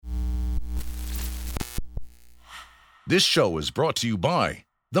This show is brought to you by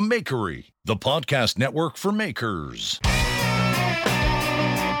The Makery, the podcast network for makers.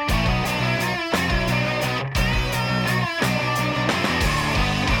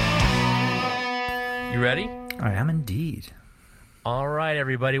 You ready? I am indeed. All right,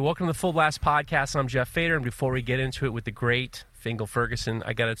 everybody. Welcome to the Full Blast Podcast. I'm Jeff Fader, and before we get into it with the great Fingal Ferguson,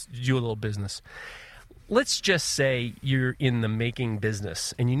 I got to do a little business. Let's just say you're in the making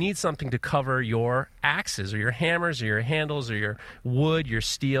business and you need something to cover your axes or your hammers or your handles or your wood, your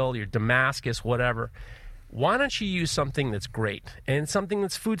steel, your Damascus, whatever. Why don't you use something that's great and something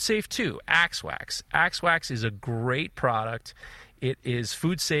that's food safe too? Axe Wax. Axe Wax is a great product. It is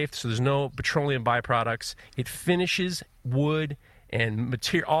food safe, so there's no petroleum byproducts. It finishes wood and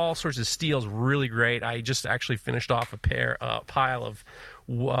material, all sorts of steels really great. I just actually finished off a pile of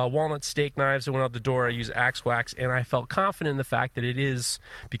walnut steak knives that went out the door. I use Axe Wax, and I felt confident in the fact that it is,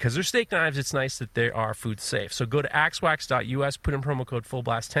 because they're steak knives, it's nice that they are food safe. So go to axewax.us, put in promo code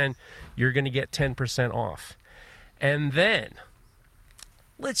FULLBLAST10. You're going to get 10% off. And then,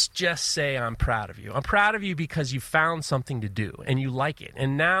 let's just say I'm proud of you. I'm proud of you because you found something to do, and you like it.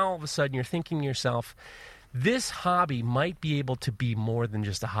 And now, all of a sudden, you're thinking to yourself, this hobby might be able to be more than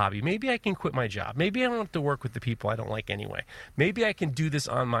just a hobby. Maybe I can quit my job. Maybe I don't have to work with the people I don't like anyway. Maybe I can do this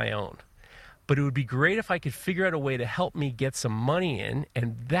on my own. But it would be great if I could figure out a way to help me get some money in,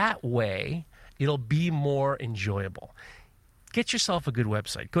 and that way it'll be more enjoyable. Get yourself a good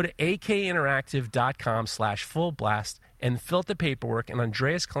website. Go to akinteractive.com/fullblast and fill out the paperwork, and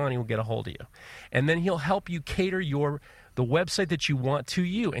Andreas Kalani will get a hold of you. And then he'll help you cater the website that you want to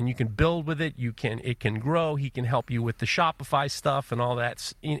you, and you can build with it. It can grow. He can help you with the Shopify stuff and all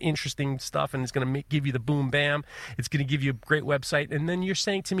that interesting stuff, and it's going to give you the boom bam. It's going to give you a great website. And then you're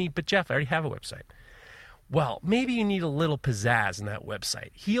saying to me, but Jeff, I already have a website. Well, maybe you need a little pizzazz in that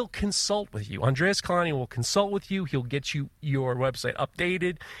website. He'll consult with you. Andreas Kalani will consult with you. He'll get you your website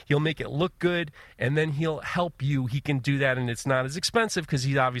updated. He'll make it look good, and then he'll help you. He can do that, and it's not as expensive because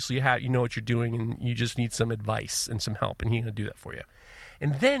he's obviously you know what you're doing, and you just need some advice and some help, and he's going to do that for you.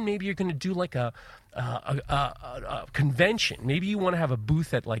 And then maybe you're going to do like a convention. Maybe you want to have a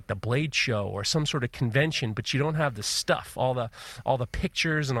booth at like the Blade Show or some sort of convention, but you don't have the stuff, all the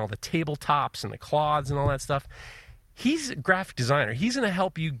pictures and all the tabletops and the cloths and all that stuff. He's a graphic designer. He's going to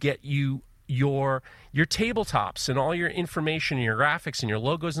help you get your tabletops and all your information and your graphics and your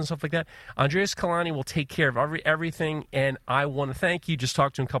logos and stuff like that. Andreas Kalani will take care of everything, and I want to thank you. Just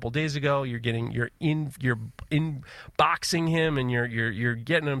talked to him a couple days ago. You're inboxing him, and you're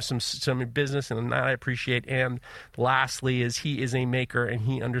getting him some business, and that I appreciate. And lastly, is he is a maker and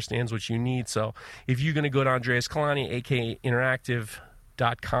he understands what you need. So if you're going to go to Andreas Kalani, aka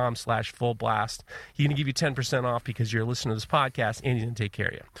interactive.com/fullblast, he's going to give you 10% off because you're listening to this podcast, and he's going to take care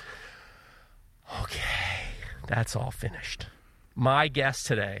of you. Okay, that's all finished. My guest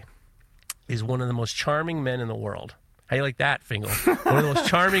today is one of the most charming men in the world. How you like that, Fingal? One of the most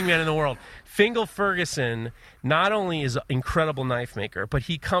charming men in the world. Fingal Ferguson not only is an incredible knife maker, but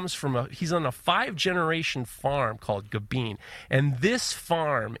he's on a 5-generation farm called Gabine. And this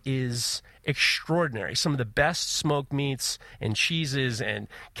farm is extraordinary. Some of the best smoked meats and cheeses and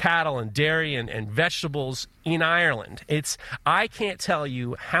cattle and dairy and vegetables in Ireland. I can't tell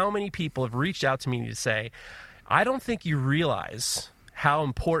you how many people have reached out to me to say, I don't think you realize how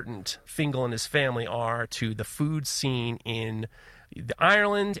important Fingal and his family are to the food scene in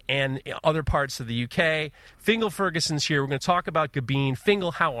Ireland and other parts of the UK. Fingal Ferguson's here. We're going to talk about Gabine.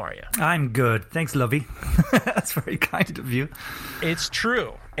 Fingal, how are you? I'm good. Thanks, Lovey. That's very kind of you. It's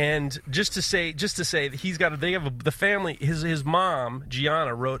true. And just to say that the family, his mom,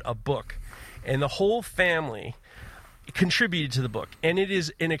 Gianna, wrote a book, and the whole family contributed to the book, and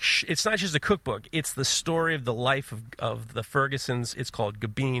it's not just a cookbook, it's the story of the life of the Fergusons. It's called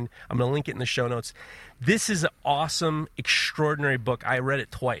Gabine. I'm going to link it in the show notes. This is an awesome, extraordinary book. I read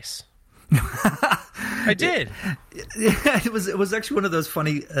it twice. I did. Yeah, it was actually one of those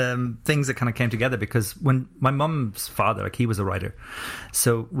funny things that kind of came together, because when my mum's father, he was a writer,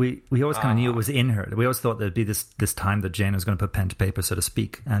 so we always kind of knew it was in her. We always thought there'd be this time that Jane was going to put pen to paper, so to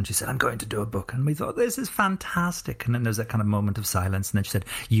speak, and she said, I'm going to do a book, and we thought, this is fantastic. And then there's that kind of moment of silence, and then she said,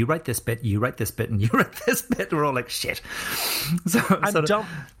 you write this bit, and you write this bit, and you write this bit. We're all like, shit. So I'm dumb.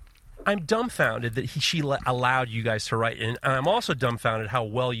 I'm dumbfounded that she allowed you guys to write, and I'm also dumbfounded how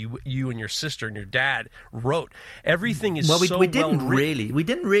well you and your sister and your dad wrote. Everything is we didn't really. We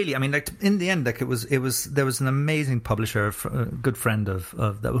didn't really. I mean, like in the end, like it was. There was an amazing publisher, a good friend of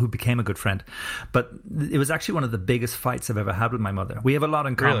that who became a good friend, but it was actually one of the biggest fights I've ever had with my mother. We have a lot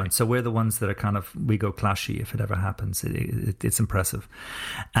in common, so we're the ones that are kind of we go clashy if it ever happens. It's impressive,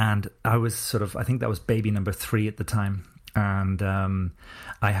 and I think that was baby number 3 at the time. And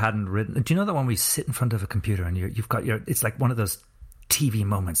I hadn't written. Do you know that when we sit in front of a computer and you've got it's like one of those TV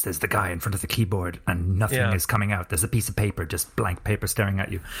moments. There's the guy in front of the keyboard and nothing is coming out. There's a piece of paper, just blank paper staring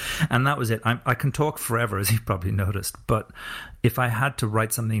at you. And that was it. I can talk forever, as you've probably noticed. But if I had to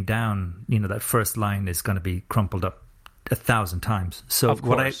write something down, that first line is going to be crumpled up 1,000 times. So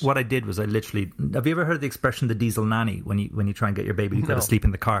what I did was I literally. Have you ever heard the expression "the diesel nanny"? When you try and get your baby to go to sleep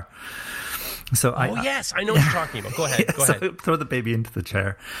in the car. So yes, I know what you're talking about. Go ahead. Go ahead. I throw the baby into the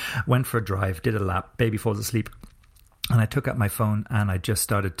chair, went for a drive, did a lap, baby falls asleep. And I took out my phone and I just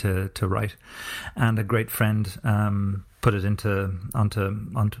started to write. And a great friend put it onto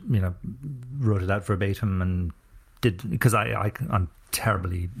wrote it out verbatim and did, because I'm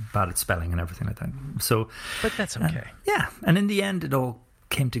terribly bad at spelling and everything like that. So, but that's okay. And in the end, it all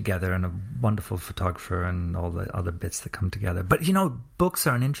came together, and a wonderful photographer and all the other bits that come together. But books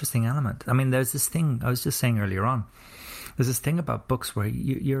are an interesting element. I mean, there's this thing I was just saying earlier on. There's this thing about books where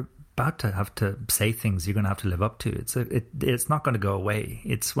you're about to have to say things you're going to have to live up to. It's not going to go away.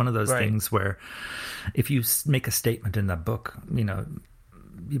 It's one of those things where if you make a statement in that book,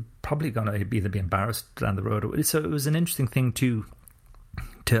 you're probably going to either be embarrassed down the road. So it was an interesting thing to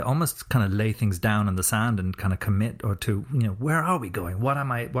almost kind of lay things down in the sand and kind of commit, or to, where are we going? What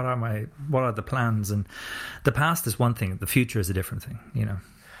are the plans? And the past is one thing. The future is a different thing,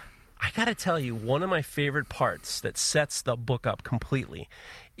 I got to tell you, one of my favorite parts that sets the book up completely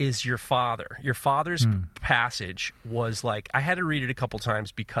is your father. Your father's passage was like, I had to read it a couple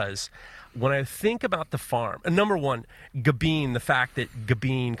times because when I think about the farm, number one, Gabine, the fact that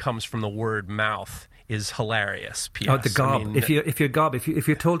Gabine comes from the word mouth is hilarious. P.S. Oh, the gob. I mean, if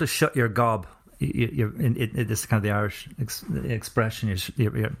you're told to shut your gob, this is kind of the Irish expression.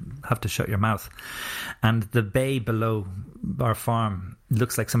 You have to shut your mouth. And the bay below our farm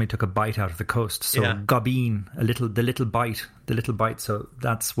looks like somebody took a bite out of the coast. So Gabine, the little bite. So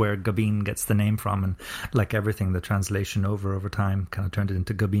that's where Gabine gets the name from. And like everything, the translation over time kind of turned it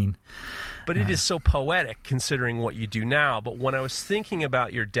into Gabine. But it is so poetic considering what you do now. But when I was thinking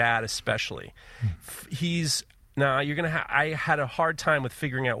about your dad especially, I had a hard time with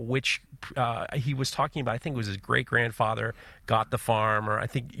figuring out which he was talking about. I think it was his great-grandfather got the farm, or I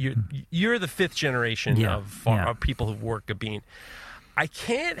think you're the 5th generation of people who've worked Gabine. I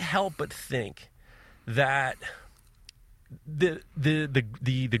can't help but think that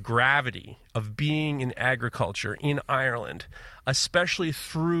the gravity of being in agriculture in Ireland, especially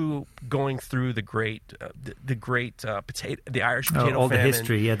going through the Irish potato famine, the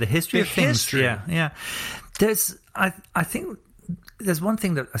history, the history of things, I think there's one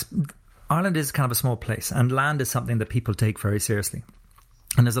thing that Ireland is kind of a small place, and land is something that people take very seriously,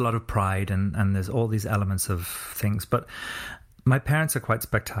 and there's a lot of pride, and there's all these elements of things, but my parents are quite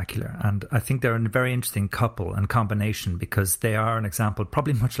spectacular, and I think they're a very interesting couple and combination, because they are an example,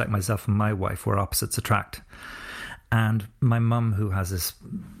 probably much like myself and my wife, where opposites attract. And my mum, who has this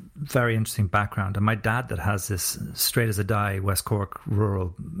very interesting background, and my dad that has this straight as a die West Cork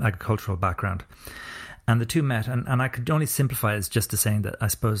rural agricultural background. And the two met, and I could only simplify it as just to saying that I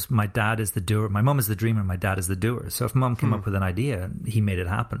suppose my dad is the doer, my mum is the dreamer, my dad is the doer. So if mum came up with an idea, he made it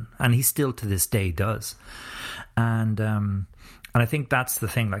happen, and he still to this day does. And I think that's the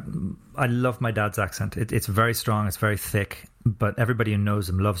thing. Like, I love my dad's accent. It's very strong, it's very thick, but everybody who knows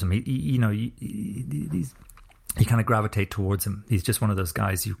him loves him. You kind of gravitate towards him. He's just one of those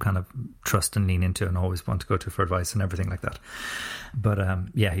guys you kind of trust and lean into and always want to go to for advice and everything like that. But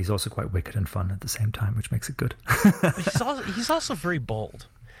he's also quite wicked and fun at the same time, which makes it good. He's also very bold.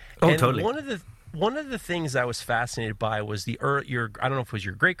 Oh, and totally. One of the things I was fascinated by was I don't know if it was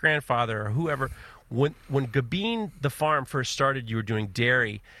your great grandfather or whoever. When Gabine, the farm, first started, you were doing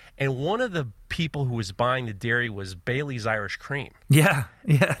dairy, and one of the people who was buying the dairy was Bailey's Irish Cream. Yeah.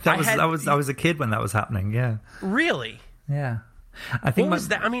 I was a kid when that was happening. Yeah. Really? Yeah. I think what was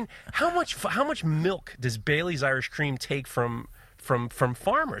that? I mean, how much milk does Bailey's Irish Cream take from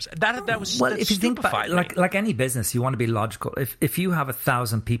farmers? That was if you think about like any business, you want to be logical. If you have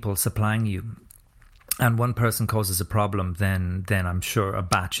 1,000 people supplying you, and one person causes a problem, then I'm sure a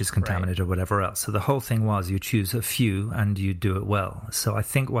batch is contaminated or whatever else. So the whole thing was you choose a few and you do it well. So I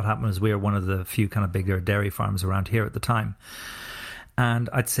think what happened is we were one of the few kind of bigger dairy farms around here at the time. And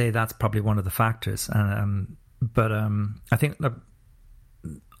I'd say that's probably one of the factors. But I think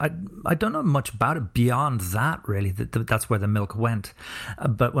I don't know much about it beyond that, really. That's where the milk went.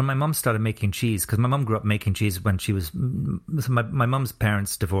 But when my mum started making cheese, because my mum grew up making cheese when she was... My mum's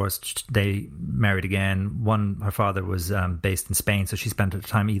parents divorced. They married again. Her father was based in Spain, so she spent her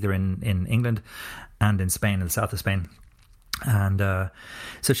time either in England and in Spain, in the south of Spain. And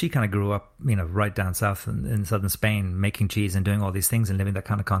so she kind of grew up, right down south in southern Spain, making cheese and doing all these things and living that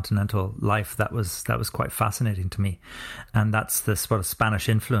kind of continental life. That was quite fascinating to me. And that's the sort of Spanish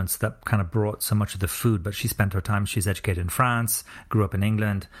influence that kind of brought so much of the food. But she spent her time, she's educated in France, grew up in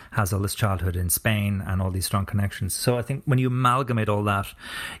England, has all this childhood in Spain and all these strong connections. So I think when you amalgamate all that,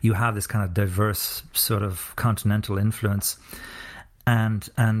 you have this kind of diverse sort of continental influence. And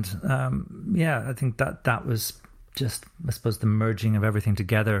I think that was... just, I suppose, the merging of everything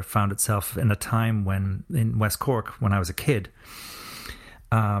together found itself in a time when, in West Cork, when I was a kid,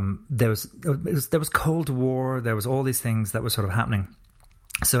 there was Cold War, there was all these things that were sort of happening.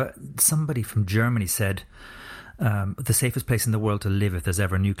 So somebody from Germany said, the safest place in the world to live if there's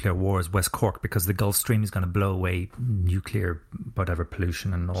ever a nuclear war is West Cork, because the Gulf Stream is going to blow away nuclear, whatever,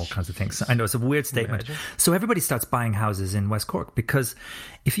 pollution and all kinds of things. I know it's a weird statement. Imagine. So everybody starts buying houses in West Cork, because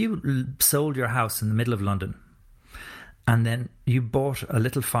if you sold your house in the middle of London, and then you bought a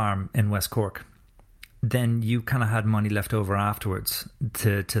little farm in West Cork, then you kind of had money left over afterwards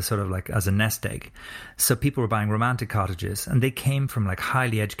to sort of like as a nest egg. So people were buying romantic cottages, and they came from like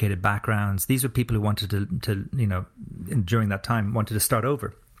highly educated backgrounds. These were people who wanted to during that time, wanted to start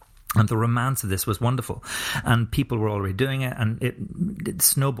over. And the romance of this was wonderful. And people were already doing it, and it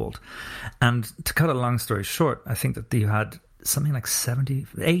snowballed. And to cut a long story short, I think that you had... something like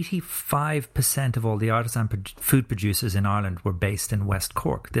 85% of all the artisan food producers in Ireland were based in West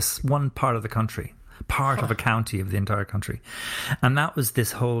Cork, this one part of the country, of a county of the entire country. And that was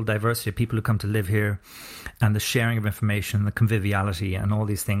this whole diversity of people who come to live here, and the sharing of information, the conviviality, and all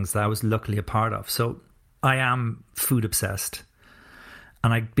these things that I was luckily a part of. So I am food obsessed.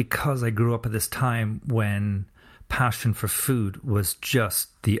 And because I grew up at this time when passion for food was just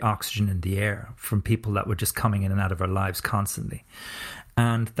the oxygen in the air from people that were just coming in and out of our lives constantly.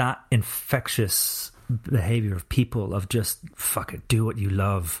 And that infectious behavior of people of just, fuck it, do what you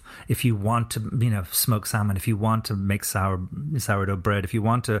love. If you want to, smoke salmon, if you want to make sourdough bread, if you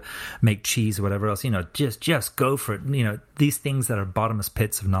want to make cheese or whatever else, just go for it. These things that are bottomless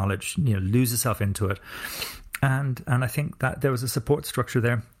pits of knowledge, lose yourself into it. And I think that there was a support structure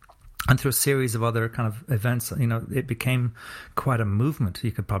there. And through a series of other kind of events, it became quite a movement,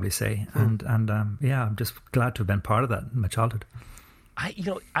 you could probably say. And I'm just glad to have been part of that in my childhood. I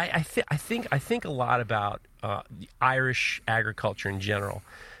think a lot about the Irish agriculture in general,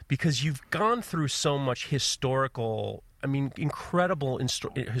 because you've gone through so much incredible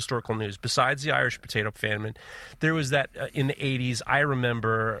historical news. Besides the Irish potato famine, there was that in the 80s. I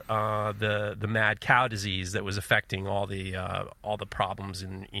remember the mad cow disease that was affecting all the problems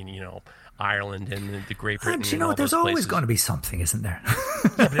in Ireland and the Great Britain. And there's always going to be something, isn't there?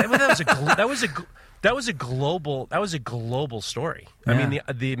 Yeah, but that was a global story. Yeah. I mean,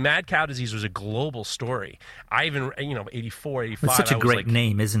 the mad cow disease was a global story. I even 84, 85. It's such a great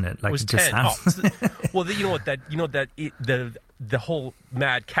name, isn't it? Like, it was 10. Well, the whole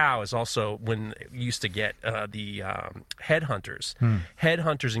mad cow is also when you used to get the headhunters.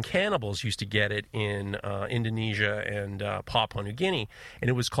 Headhunters and cannibals used to get it in Indonesia and Papua New Guinea, and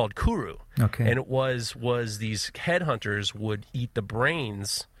it was called kuru. Okay. And it was these headhunters would eat the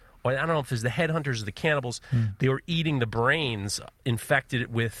brains. Or I don't know if it's the headhunters or the cannibals. They were eating the brains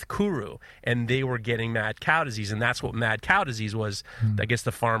infected with kuru, and they were getting mad cow disease. And that's what mad cow disease was. I guess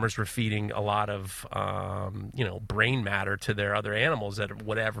the farmers were feeding a lot of, brain matter to their other animals for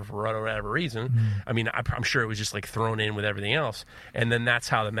whatever reason. I mean, I'm sure it was just like thrown in with everything else. And then that's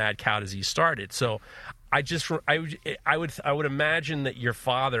how the mad cow disease started. So I would imagine that your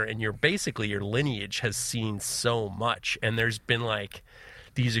father and your lineage has seen so much, and there's been like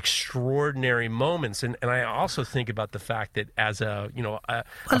these extraordinary moments, and I also think about the fact that as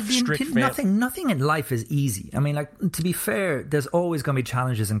nothing in life is easy. I mean, like, to be fair, there's always going to be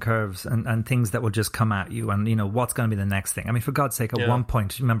challenges and curves and things that will just come at you, and what's going to be the next thing. I mean, for God's sake, at one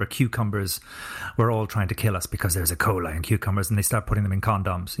point, remember, cucumbers were all trying to kill us because there's E. coli in cucumbers, and they start putting them in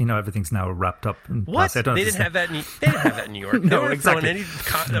condoms. Everything's now wrapped up in plastic. They didn't have that in New York. No, exactly.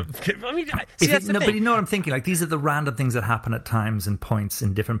 But you know what I'm thinking? Like, these are the random things that happen at times and points parts,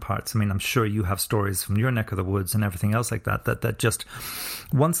 in different parts. I mean, I'm sure you have stories from your neck of the woods and everything else like that just,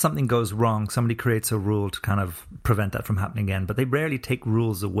 once something goes wrong, somebody creates a rule to kind of prevent that from happening again. But they rarely take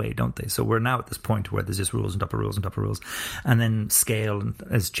rules away, don't they? So we're now at this point where there's just rules on top of rules on top of rules. And then scale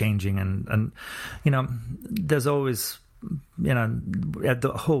is changing. And there's always...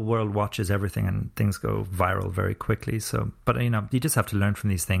 the whole world watches everything and things go viral very quickly. So, but you just have to learn from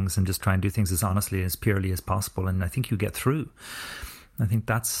these things and just try and do things as honestly, as purely as possible. And I think you get through. I think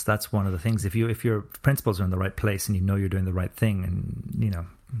that's one of the things. If your principles are in the right place and you're doing the right thing and,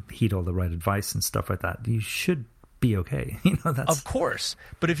 heed all the right advice and stuff like that, you should be okay. That's... Of course.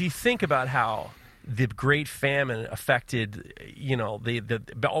 But if you think about how the Great Famine affected,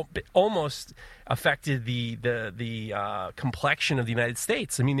 almost affected the complexion of the United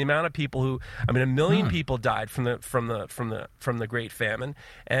States. I mean, the amount of people a million people died from the Great Famine,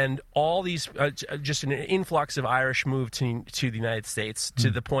 and all these just an influx of Irish moved to the United States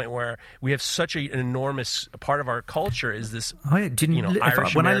to the point where we have such an enormous part of our culture is this.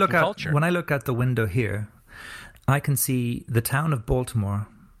 Irish American culture. When I look out the window here, I can see the town of Baltimore,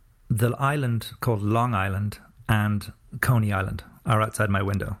 the island called Long Island, and Coney Island are outside my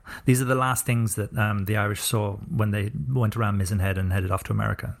window. These are the last things that the Irish saw when they went around Mizzen Head and headed off to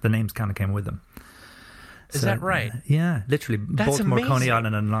America. The names kind of came with them. Is that right? Yeah, literally. That's Baltimore, amazing. Coney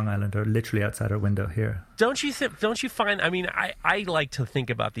Island, and Long Island are literally outside our window here. Don't you find? I mean, I like to think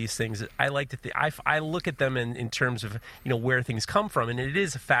about these things. I like to I look at them in terms of where things come from, and it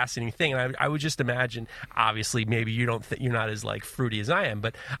is a fascinating thing. And I would just imagine, obviously, maybe you're not as fruity as I am,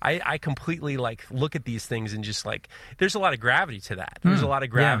 but I completely look at these things and just there's a lot of gravity to that. There's a lot of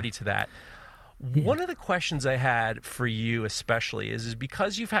gravity to that. One of the questions I had for you especially is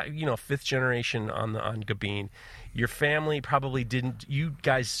because you've had, fifth generation on Gabine, your family probably didn't, you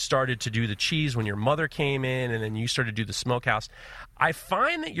guys started to do the cheese when your mother came in, and then you started to do the smokehouse. I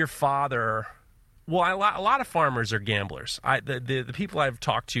find that your father, a lot of farmers are gamblers. The people I've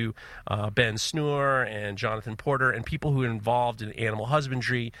talked to, Ben Snur and Jonathan Porter, and people who are involved in animal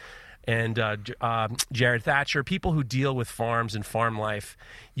husbandry, and Jared Thatcher, people who deal with farms and farm life,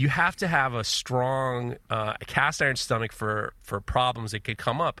 you have to have a strong cast iron stomach for problems that could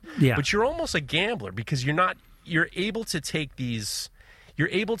come up. Yeah. But you're almost a gambler because you're able to take these, you're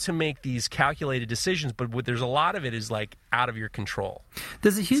able to make these calculated decisions, but there's a lot of it is out of your control.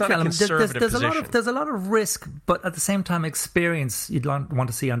 There's a huge element. There's a lot of risk, but at the same time, experience you'd want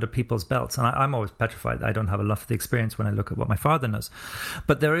to see under people's belts. And I'm always petrified. I don't have enough of the experience when I look at what my father knows.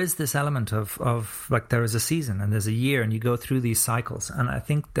 But there is this element of there is a season and there's a year, and you go through these cycles. And I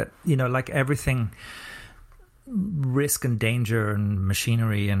think that everything, risk and danger and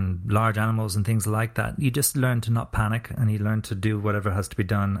machinery and large animals and things like that, you just learn to not panic, and you learn to do whatever has to be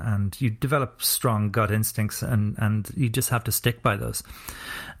done, and you develop strong gut instincts, and you just have to stick by those.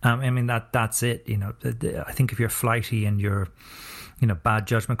 That's it. I think if you're flighty and you're bad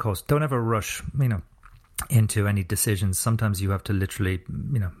judgment calls, don't ever rush into any decisions. Sometimes you have to literally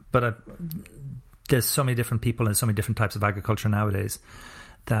but there's so many different people and so many different types of agriculture nowadays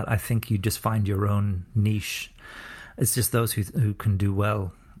that I think you just find your own niche. It's just those who can do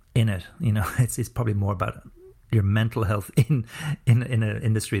well in it. It's probably more about your mental health in an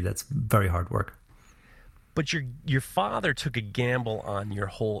industry that's very hard work. But your father took a gamble on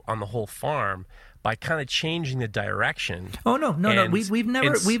the whole farm by kind of changing the direction. Oh no! We've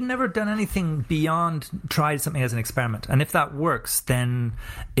never done anything beyond tried something as an experiment, and if that works, then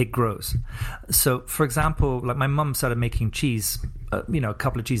it grows. So, for example, my mum started making cheese, a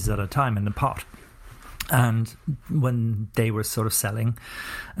couple of cheeses at a time in the pot. And when they were sort of selling,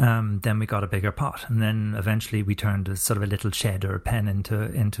 then we got a bigger pot, and then eventually we turned a sort of a little shed or a pen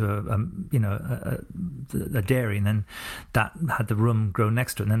into a dairy, and then that had the room grow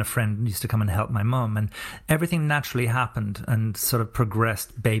next to it. And then a friend used to come and help my mum, and everything naturally happened and sort of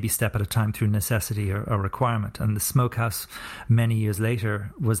progressed baby step at a time through necessity or requirement. And the smokehouse many years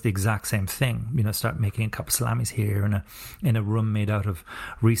later was the exact same thing. Start making a couple of salamis here in a room made out of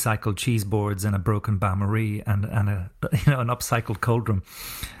recycled cheese boards and a broken bain-marie and an upcycled cold room.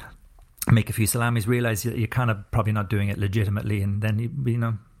 Make a few salamis, realize you're kind of probably not doing it legitimately, and then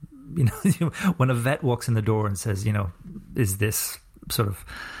when a vet walks in the door and says, is this sort of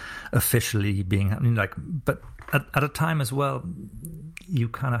officially being but at a time as well, you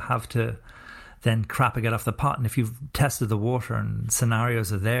kind of have to then crap it, get off the pot. And if you've tested the water and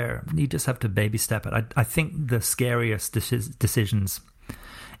scenarios are there, you just have to baby step it. I think the scariest decisions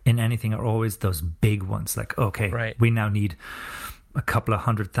in anything are always those big ones. We now need a couple of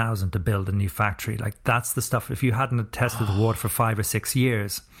 100,000 to build a new factory. That's the stuff. If you hadn't tested the water for 5 or 6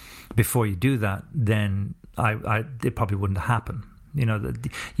 years before you do that, then it probably wouldn't happen. You know,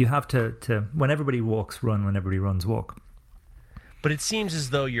 you have to when everybody walks, run. When everybody runs, walk. But it seems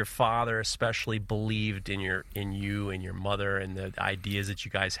as though your father especially believed in you and your mother and the ideas that you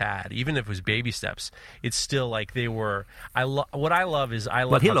guys had. Even if it was baby steps, it's still like they were. What I love is I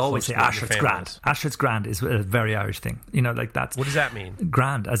love. Well, he'll always say Ashford's grand. Ashford's grand is a very Irish thing. You know, like that's. What does that mean?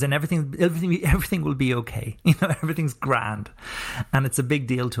 Grand, as in everything will be okay. You know, everything's grand, and it's a big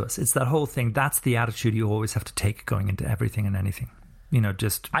deal to us. It's that whole thing. That's the attitude you always have to take going into everything and anything. You know,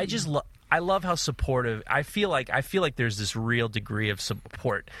 I love how supportive. I feel like there's this real degree of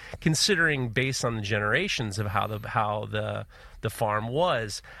support, considering based on the generations of how the farm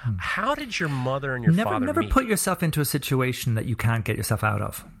was. How did your mother and your father never meet? Put yourself into a situation that you can't get yourself out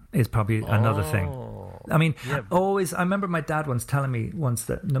of is probably another thing. I mean, always. I remember my dad once telling me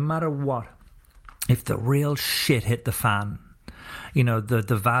that no matter what, if the real shit hit the fan, you know, the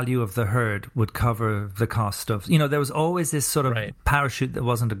value of the herd would cover the cost of, you know, there was always this sort of parachute that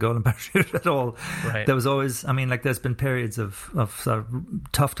wasn't a golden parachute at all. Right. There was always, I mean, like there's been periods of sort of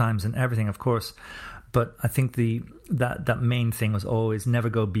tough times and everything, of course. But I think that main thing was always never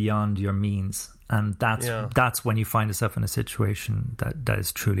go beyond your means. And that's when you find yourself in a situation that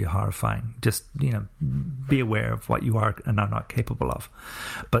is truly horrifying. Just, you know, be aware of what you are and are not capable of.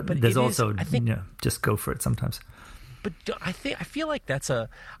 But there's also, you know, just go for it sometimes. But I feel like that's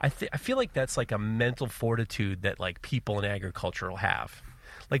like a mental fortitude that like people in agriculture will have.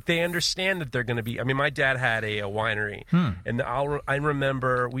 Like they understand that they're going to be. I mean, my dad had a winery, and I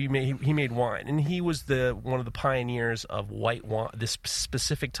remember he made wine, and he was one of the pioneers of white wine, this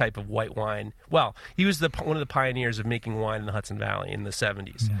specific type of white wine. Well, he was one of the pioneers of making wine in the Hudson Valley in the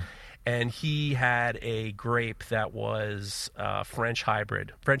 70s. Yeah. And he had a grape that was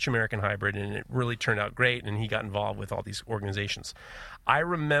French-American hybrid, and it really turned out great, and he got involved with all these organizations. I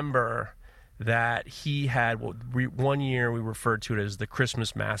remember that he had, one year we referred to it as the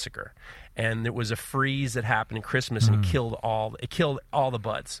Christmas Massacre, and it was a freeze that happened in Christmas, and it killed all the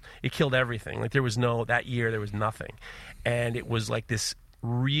buds. It killed everything. Like that year there was nothing. And it was like this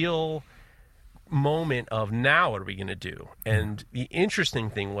real moment of now what are we going to do? And the interesting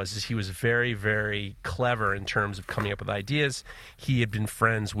thing is he was very, very clever in terms of coming up with ideas. He had been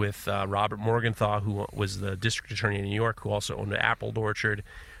friends with Robert Morgenthau, who was the district attorney in New York, who also owned an apple orchard.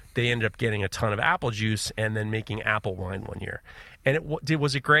 They ended up getting a ton of apple juice and then making apple wine one year. And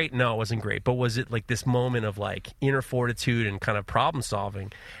was it great? No, it wasn't great. But was it like this moment of like inner fortitude and kind of problem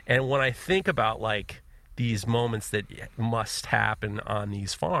solving? And when I think about like these moments that must happen on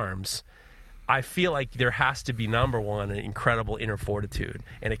these farms, I feel like there has to be, number one, an incredible inner fortitude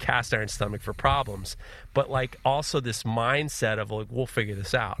and a cast iron stomach for problems, but like also this mindset of like, we'll figure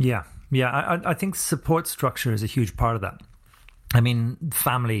this out. Yeah. I think support structure is a huge part of that. I mean,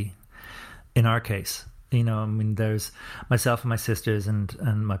 family, in our case, you know, I mean, there's myself and my sisters and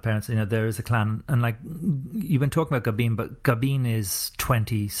my parents, you know, there is a clan. And like, you've been talking about Gabine, but Gabine is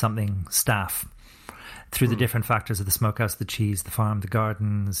 20-something staff. Through the different factors of the smokehouse, the cheese, the farm, the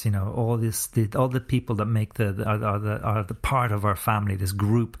gardens, you know, all the people that make are the part of our family, this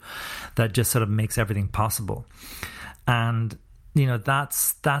group that just sort of makes everything possible. And you know,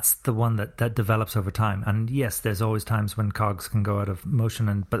 that's the one that develops over time. And yes, there's always times when cogs can go out of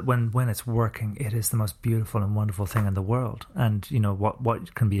motion, but when it's working, it is the most beautiful and wonderful thing in the world. And you know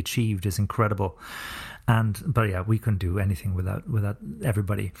what can be achieved is incredible. But yeah, we couldn't do anything without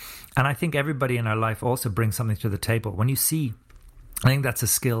everybody. And I think everybody in our life also brings something to the table. When you see, I think that's a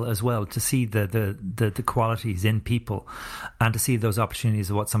skill as well, to see the qualities in people and to see those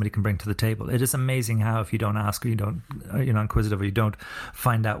opportunities of what somebody can bring to the table. It is amazing how if you don't ask or you're not inquisitive or you don't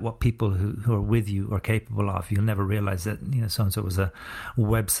find out what people who are with you are capable of, you'll never realize that, you know, so-and-so was a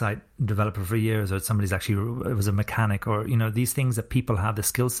website developer for years, or somebody's actually was a mechanic, or, you know, these things that people have the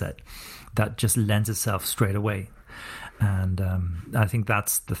skill set that just lends itself straight away. And I think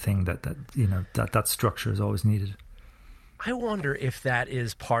that's the thing that you know, that structure is always needed. I wonder if that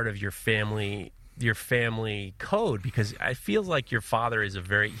is part of your family code, because I feel like your father is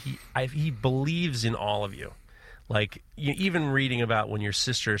he believes in all of you. Like, even reading about when your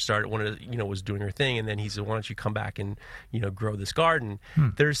sister was doing her thing, and then he said, "Why don't you come back and, you know, grow this garden?"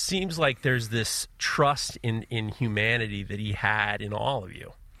 There seems like there's this trust in humanity that he had in all of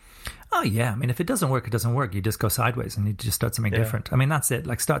you. Oh, yeah. I mean, if it doesn't work, it doesn't work. You just go sideways and you just start something different. I mean, that's it.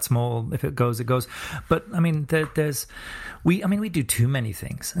 Like, start small. If it goes, it goes. But, I mean, we do too many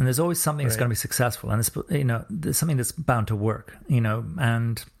things. And there's always something that's going to be successful. And, it's, you know, there's something that's bound to work, you know.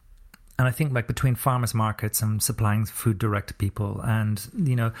 And And I think like between farmers markets and supplying food direct to people, and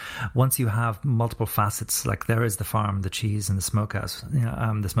once you have multiple facets, like there is the farm, the cheese, and the smokehouse.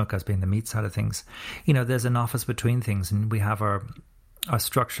 The smokehouse being the meat side of things. There's an office between things, and we have our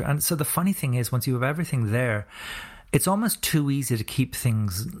structure. And so the funny thing is, once you have everything there, it's almost too easy to keep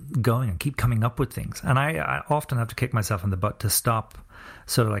things going and keep coming up with things. And I often have to kick myself in the butt to stop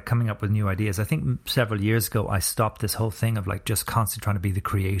sort of like coming up with new ideas. I think several years ago, I stopped this whole thing of like just constantly trying to be the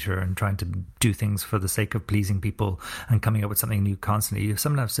creator and trying to do things for the sake of pleasing people and coming up with something new constantly. You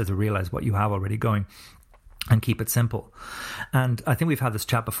sometimes have to realize what you have already going and keep it simple. And I think we've had this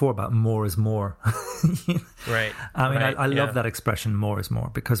chat before about more is more. Right. I love that expression, more is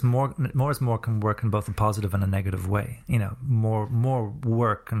more, because more is more can work in both a positive and a negative way. More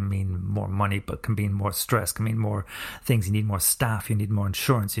work can mean more money, but can mean more stress, can mean more things. You need more staff, you need more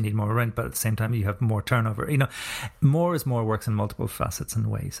insurance, you need more rent, but at the same time you have more turnover. More is more works in multiple facets and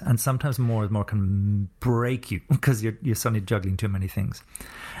ways. And sometimes more is more can break you because you're suddenly juggling too many things.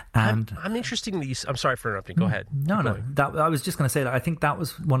 And I'm interested in these. I'm sorry for interrupting. Go ahead. No. I was just going to say that I think that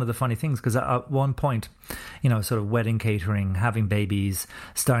was one of the funny things, because at one point, sort of wedding catering, having babies,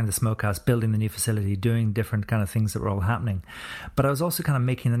 starting the smokehouse, building the new facility, doing different kind of things that were all happening. But I was also kind of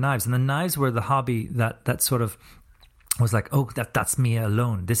making the knives, and the knives were the hobby that sort of was like, oh, that's me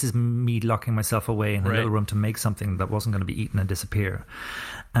alone. This is me locking myself away in a little room to make something that wasn't going to be eaten and disappear.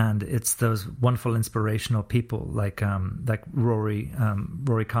 And it's those wonderful inspirational people like Rory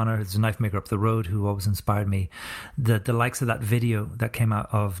Connor, who's a knife maker up the road, who always inspired me. The likes of that video that came out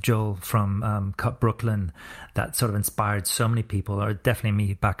of Joel from Cut Brooklyn, that sort of inspired so many people, or definitely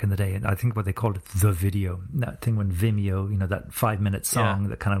me back in the day. I think what they called it, the video, that thing when Vimeo, that 5-minute song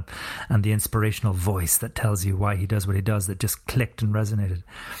that kind of, and the inspirational voice that tells you why he does what he does, that just clicked and resonated.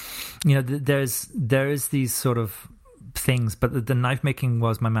 There is these sort of things, but the knife making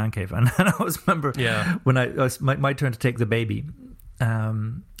was my man cave. And I always remember when I was my turn to take the baby,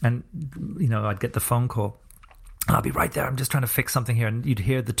 and I'd get the phone call, and I'll be right there, I'm just trying to fix something here, and you'd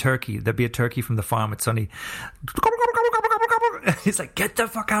hear the turkey, there'd be a turkey from the farm, it's only he's like, get the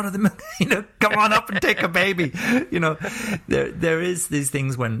fuck out of the come on up and take a baby. There is these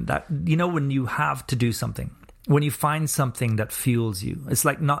things when that, when you have to do something, when you find something that fuels you. It's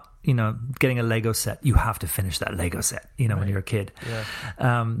like not, getting a Lego set. You have to finish that Lego set, when you're a kid.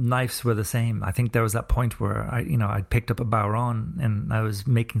 Yeah. Knives were the same. I think there was that point where I picked up a Bowron and I was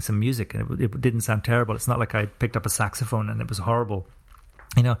making some music, and it didn't sound terrible. It's not like I picked up a saxophone and it was horrible.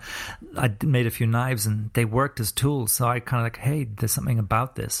 I made a few knives and they worked as tools. So I kind of like, hey, there's something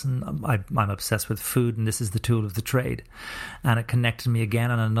about this. And I'm obsessed with food, and this is the tool of the trade. And it connected me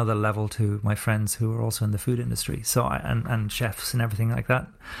again on another level to my friends who are also in the food industry. So and chefs and everything like that.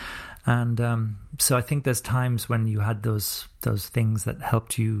 And so I think there's times when you had those things that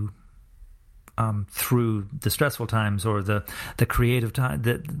helped you through the stressful times, or the creative time,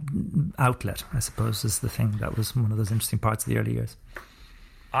 the outlet, I suppose, is the thing that was one of those interesting parts of the early years.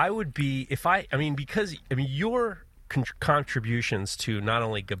 I would be, because your contributions to not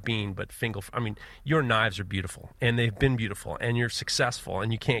only Gabin but Fingal, your knives are beautiful, and they've been beautiful, and you're successful,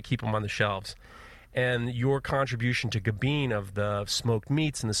 and you can't keep them on the shelves. And your contribution to Gabin of the smoked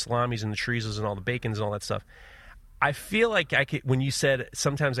meats and the salamis and the chorizos and all the bacons and all that stuff, I feel like when you said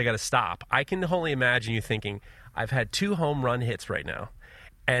sometimes I got to stop, I can only imagine you thinking, I've had 2 home run hits right now.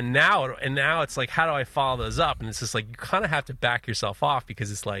 And now it's like, how do I follow those up? And it's just like, you kind of have to back yourself off,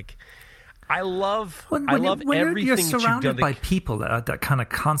 because it's like, I love everything you're that you've surrounded done. by people that kind of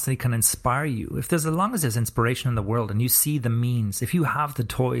constantly can inspire you. As long as there's inspiration in the world, and you see the means, if you have the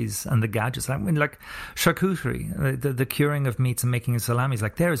toys and the gadgets, like charcuterie, the curing of meats and making salamis,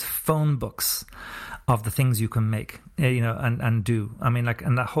 like there's phone books of the things you can make, and do.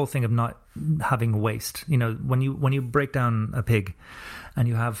 And that whole thing of not having waste. When you break down a pig, and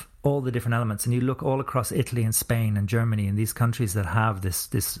you have all the different elements, and you look all across Italy and Spain and Germany and these countries that have this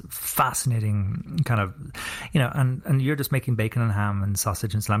fascinating kind of, and you're just making bacon and ham and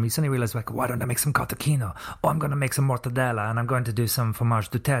sausage and salami. You suddenly realize, like, why don't I make some cotechino? Oh, I'm going to make some mortadella, and I'm going to do some fromage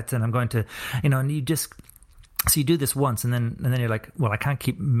de tête, and I'm going to, and you just. So you do this once, and then you're like, well, I can't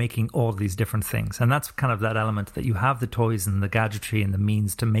keep making all these different things. And that's kind of that element that you have the toys and the gadgetry and the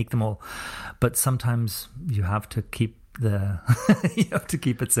means to make them all, but sometimes you have to keep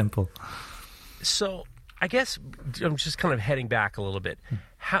it simple. So I guess I'm just kind of heading back a little bit.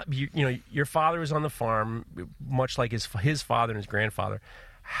 How your father was on the farm, much like his father and his grandfather.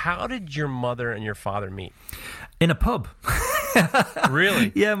 How did your mother and your father meet? In a pub.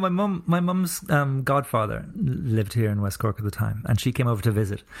 Really? Yeah, my mum's godfather lived here in West Cork at the time, and she came over to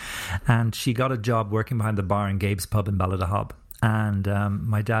visit, and she got a job working behind the bar in Gabe's pub in Balladahob. and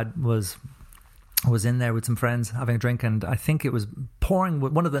my dad was in there with some friends having a drink, and I think it was pouring.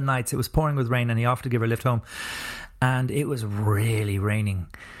 One of the nights it was pouring with rain, and he offered to give her a lift home, and it was really raining.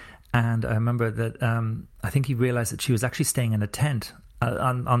 And I remember that I think he realized that she was actually staying in a tent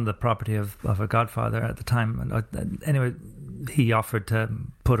on the property of her godfather at the time. And anyway, he offered to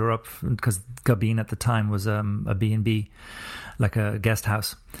put her up because Gabine at the time was a B&B, like a guest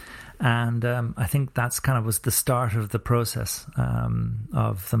house. And I think that's kind of was the start of the process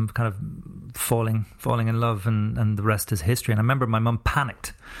of them kind of falling in love, and the rest is history. And I remember my mum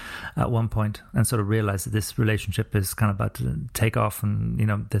panicked at one point and sort of realized that this relationship is kind of about to take off, and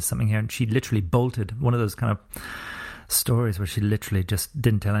there's something here. And she literally bolted. One of those kind of stories where she literally just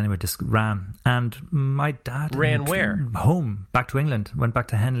didn't tell anyone, just ran. And my dad ran where? Home, back to England. Went back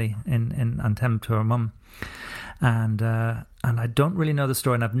to Henley in Anthem to her mum. And I don't really know the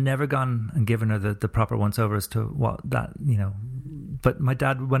story, and I've never gone and given her the proper once over as to what that, but my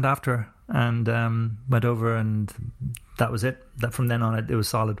dad went after her and went over, and that was it. That from then on it was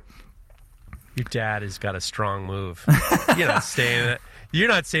solid. Your dad has got a strong move. You're not staying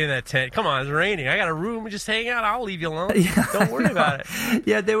in that tent. Come on, it's raining. I got a room. Just hang out. I'll leave you alone. Yeah, don't worry about it.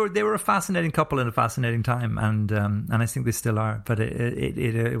 Yeah, they were a fascinating couple in a fascinating time, and I think they still are. But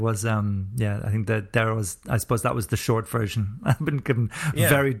it was I think that I suppose that was the short version. I've been given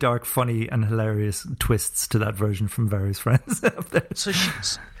very dark, funny, and hilarious twists to that version from various friends up there.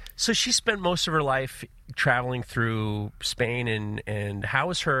 So she spent most of her life traveling through Spain, and how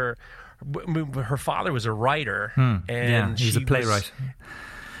was her? Her father was a writer, and he's a playwright.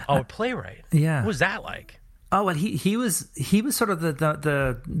 A playwright. Yeah, what was that like? Oh well, he was sort of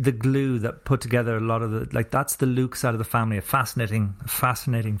the glue that put together a lot of that's the Luke side of the family, a fascinating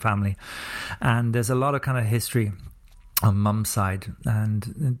family, and there's a lot of kind of history on Mum's side,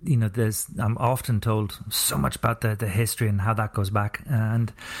 and I'm often told so much about the history and how that goes back,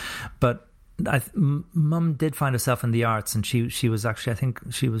 but Mum did find herself in the arts, and she was actually, I think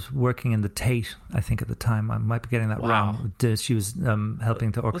she was working in the Tate, I think at the time. I might be getting that wrong. She was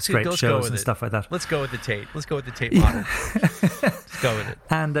helping to orchestrate shows and stuff like that. Let's go with the Tate. Let's go with the Tate model. Let's go with it.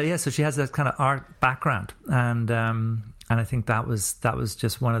 And so she has that kind of art background, and I think that was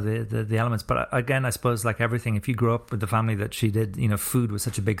just one of the elements. But again, I suppose like everything, if you grew up with the family that she did, food was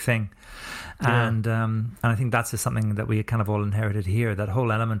such a big thing. Yeah. And I think that's just something that we kind of all inherited here, that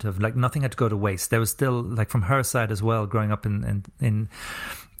whole element of like nothing had to go to waste. There was still, like from her side as well, growing up in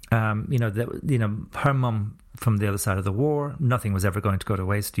her mum from the other side of the war, nothing was ever going to go to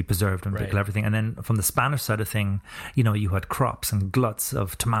waste. You preserved and pickled everything. And then from the Spanish side of thing, you had crops and gluts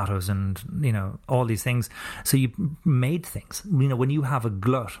of tomatoes and, all these things. So you made things. When you have a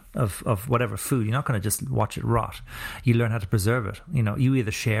glut of whatever food, you're not going to just watch it rot. You learn how to preserve it. You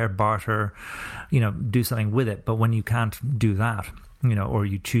either share, barter, do something with it. But when you can't do that, or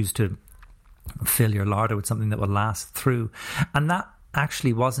you choose to fill your larder with something that will last through. And that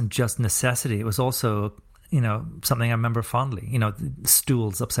actually wasn't just necessity. It was also something I remember fondly,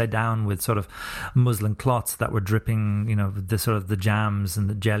 stools upside down with sort of muslin cloths that were dripping, the sort of the jams and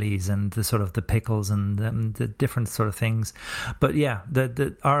the jellies and the sort of the pickles and the different sort of things. But yeah,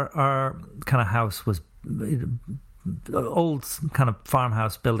 our kind of house was old kind of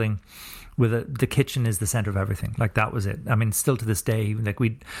farmhouse building with the kitchen is the center of everything. Like that was it. I mean, still to this day, like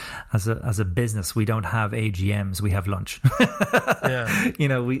we, as a business, we don't have AGMs. We have lunch. Yeah.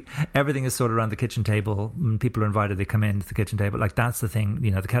 Everything is sort of around the kitchen table. When people are invited, they come in to the kitchen table. Like that's the thing.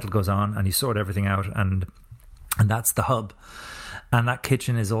 The kettle goes on and you sort everything out, and that's the hub. And that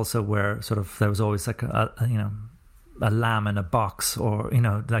kitchen is also where sort of there was always like a lamb in a box, or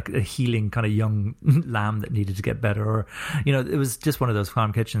like a healing kind of young lamb that needed to get better, or it was just one of those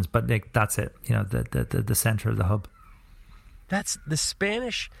farm kitchens. But like, that's it, the center of the hub. That's the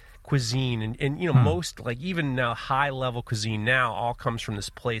Spanish cuisine, and most, like, even now high level cuisine now all comes from this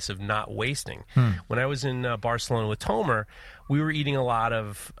place of not wasting. When I was in Barcelona with Tomer, we were eating a lot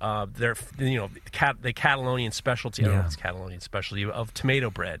of the Catalonian specialty. I don't know if it's Catalonian specialty of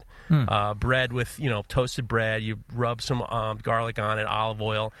tomato bread. Bread with toasted bread. You rub some garlic on it, olive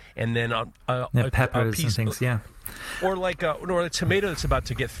oil, and then peppers a piece and things. Or like or a tomato that's about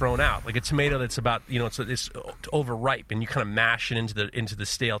to get thrown out, like a tomato that's about it's overripe, and you kind of mash it into the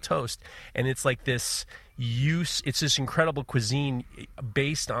stale toast, and it's like this it's this incredible cuisine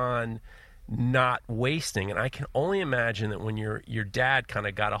based on not wasting. And I can only imagine that when your dad kind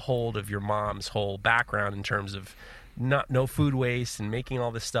of got a hold of your mom's whole background in terms of no food waste and making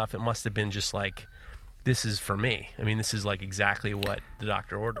all this stuff, it must have been just like, this is for me. I mean, this is like exactly what the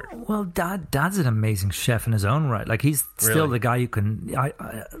doctor ordered. Well, Dad's an amazing chef in his own right. Like, he's still the guy you can...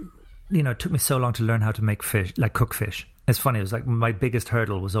 it took me so long to learn how to make fish, like cook fish. It's funny. It was like my biggest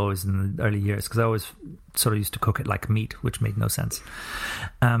hurdle was always in the early years because I always sort of used to cook it like meat, which made no sense.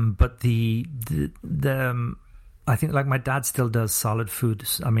 But I think like my dad still does solid food.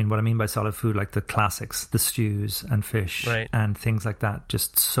 I mean, what I mean by solid food, like the classics, the stews and fish and things like that,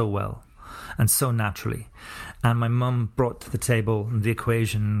 just so well and so naturally. And my mum brought to the table the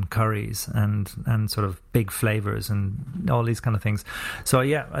equation curries and sort of big flavors and all these kind of things. So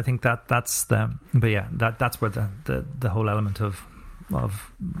yeah, I think that's where the whole element of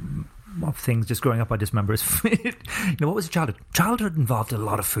things just growing up, I just remember is, what was your childhood? Childhood involved a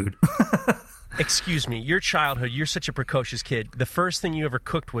lot of food. Excuse me, your childhood, you're such a precocious kid. The first thing you ever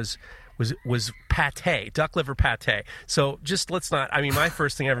cooked was pate, duck liver pate. So just my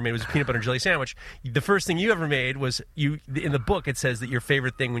first thing I ever made was a peanut butter and jelly sandwich. The first thing you ever made was, in the book it says that your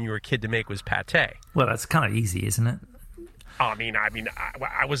favorite thing when you were a kid to make was pate. Well, that's kind of easy, isn't it?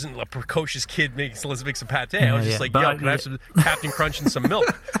 I wasn't a precocious kid let's make some pate. I was just can I have some Captain Crunch and some milk?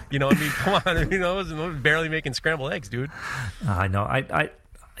 Come on. I was barely making scrambled eggs, dude. I know. I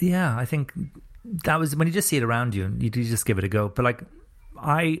think that was when you just see it around you and you just give it a go. But like,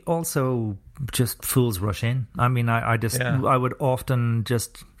 I also just fools rush in. I mean, I would often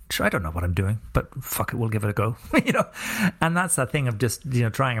just I don't know what I'm doing, but fuck it, we'll give it a go. And that's that thing of just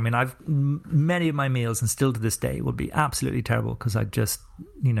trying. I mean, many of my meals, and still to this day, would be absolutely terrible because I just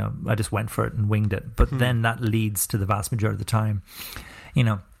went for it and winged it. But then that leads to the vast majority of the time.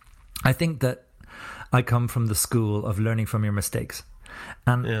 I think that I come from the school of learning from your mistakes,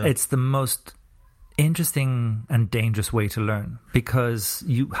 and it's the most interesting and dangerous way to learn, because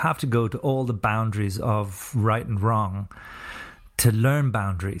you have to go to all the boundaries of right and wrong to learn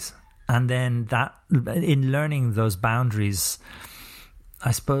boundaries. And then that, in learning those boundaries, I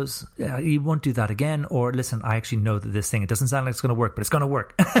suppose you won't do that again. Or listen, I actually know that this thing, it doesn't sound like it's going to work, but it's going to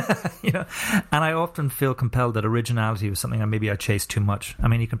work. And I often feel compelled that originality was something I chased too much. I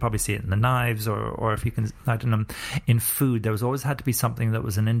mean, you can probably see it in the knives, or if you can, I don't know, in food, there was always had to be something that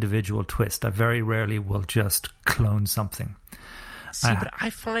was an individual twist. I very rarely will just clone something. See, but I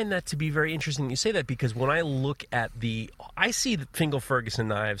find that to be very interesting. You say that because when I look at I see the Fingal Ferguson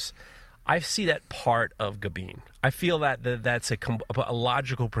knives, I see that part of Gabin. I feel that's a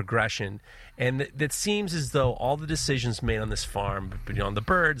logical progression, and that seems as though all the decisions made on this farm, on the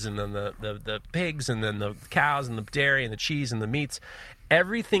birds and then the pigs and then the cows and the dairy and the cheese and the meats,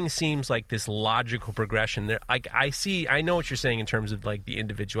 everything seems like this logical progression. There, I know what you're saying in terms of like the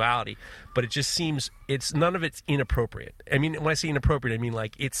individuality, but it just seems none of it's inappropriate. I mean, when I say inappropriate, I mean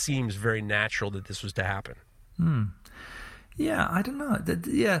like it seems very natural that this was to happen. Yeah, I don't know.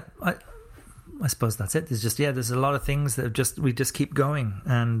 I suppose that's it. There's a lot of things that we just keep going,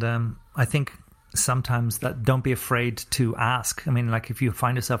 and I think sometimes that don't be afraid to ask. I mean, like if you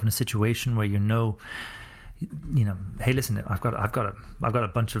find yourself in a situation where hey, listen, I've got a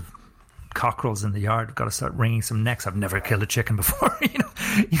bunch of cockerels in the yard. I've got to start wringing some necks. I've never killed a chicken before.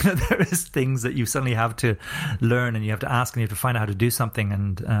 There is things that you suddenly have to learn, and you have to ask, and you have to find out how to do something.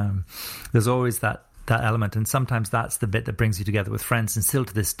 And there's always that element, and sometimes that's the bit that brings you together with friends. And still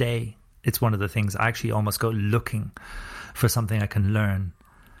to this day, it's one of the things I actually almost go looking for something I can learn,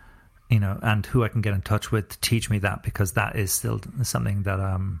 and who I can get in touch with to teach me that, because that is still something that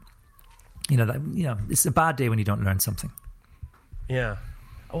it's a bad day when you don't learn something. Yeah.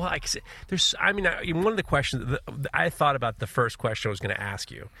 Well, one of the questions I thought about, the first question I was going to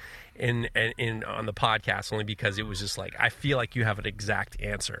ask you in on the podcast, only because it was just like, I feel like you have an exact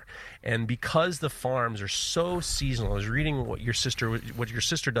answer. And because the farms are so seasonal, I was reading what your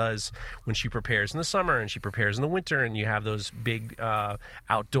sister does when she prepares in the summer and she prepares in the winter, and you have those big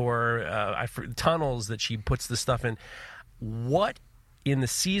outdoor tunnels that she puts the stuff in. What in the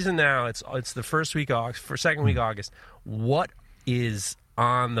season now, it's the second week August, what is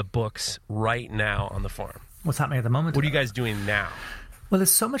on the books right now on the farm? What's happening at the moment? What are you guys doing now? Well,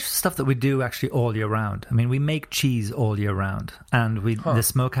 there's so much stuff that we do actually all year round. I mean, we make cheese all year round, and the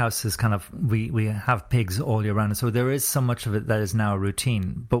smokehouse is kind of, we have pigs all year round. And so there is so much of it that is now a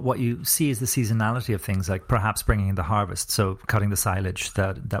routine. But what you see is the seasonality of things, like perhaps bringing in the harvest. So cutting the silage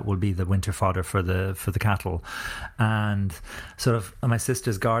that will be the winter fodder for the cattle. And sort of my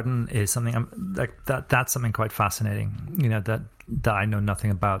sister's garden is something that's something quite fascinating, that I know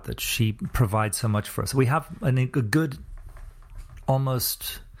nothing about, that she provides so much for us. We have a good,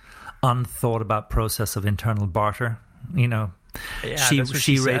 almost unthought about process of internal barter. Yeah,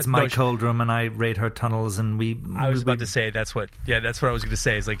 she raids my cold room and I raid her tunnels, and I was about to say that's what I was going to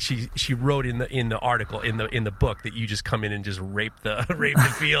say. Is like she wrote in the article in the book that you just come in and just rape the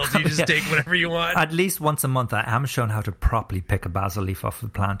fields. You just take whatever you want. At least once a month, I am shown how to properly pick a basil leaf off a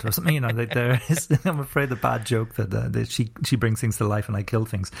plant or something. There is. I'm afraid the bad joke that she brings things to life and I kill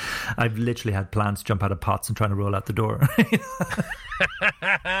things. I've literally had plants jump out of pots and trying to roll out the door.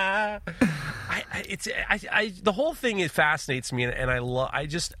 The whole thing fascinates me, and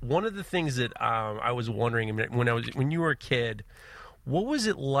one of the things that I was wondering when you were a kid, what was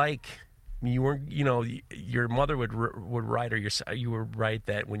it like? You were, your mother would write, or you would write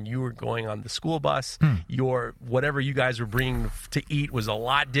that when you were going on the school bus, your whatever you guys were bringing to eat was a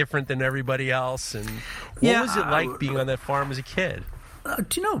lot different than everybody else. And what was it like being on that farm as a kid?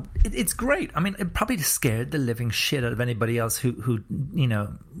 Do you know, it's great. I mean, it probably scared the living shit out of anybody else who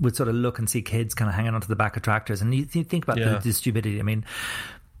would sort of look and see kids kind of hanging onto the back of tractors. And you think about the stupidity. I mean,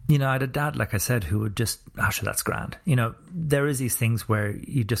 I had a dad, like I said, who would just, sure, that's grand. There is these things where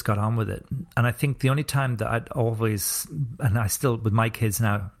you just got on with it. And I think the only time that I'd always, and I still, with my kids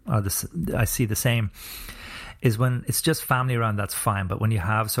now, I see the same, is when it's just family around, that's fine. But when you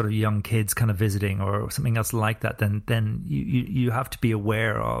have sort of young kids kind of visiting or something else like that, then you have to be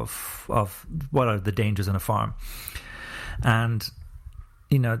aware of what are the dangers on a farm. And,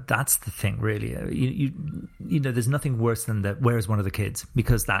 that's the thing, really. There's nothing worse than that. Where's one of the kids?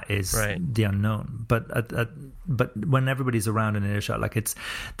 Because that is the unknown. But when everybody's around in earshot,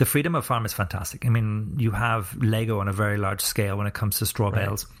 the freedom of farm is fantastic. I mean, you have Lego on a very large scale when it comes to straw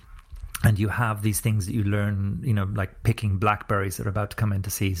bales. And you have these things that you learn, like picking blackberries that are about to come into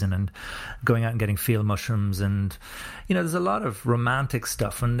season and going out and getting field mushrooms. And, there's a lot of romantic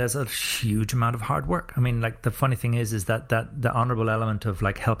stuff and there's a huge amount of hard work. I mean, the funny thing is that the honorable element of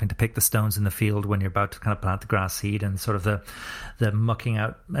helping to pick the stones in the field when you're about to kind of plant the grass seed and sort of the mucking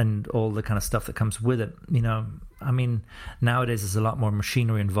out and all the kind of stuff that comes with it, I mean, nowadays there's a lot more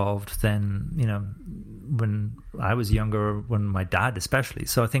machinery involved than, when I was younger, when my dad especially.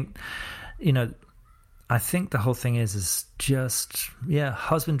 So I think, I think the whole thing is just,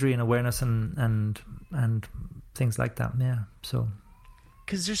 husbandry and awareness and things like that. Yeah. So.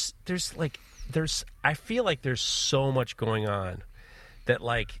 Because I feel like there's so much going on that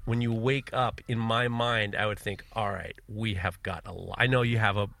when you wake up, in my mind, I would think, all right, we have got a lot. I know you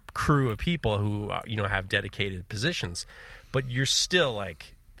have a crew of people who have dedicated positions, but you're still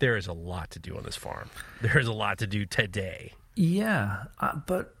there is a lot to do on this farm. There is a lot to do today. Yeah,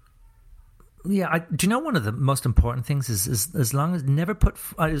 do you know one of the most important things is as long as never put.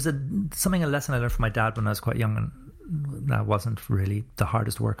 It was a lesson I learned from my dad when I was quite young, and I wasn't really the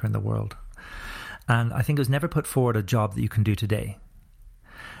hardest worker in the world. And I think it was never put forward a job that you can do today.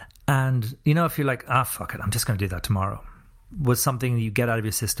 And if you're like, fuck it, I'm just going to do that tomorrow, was something you get out of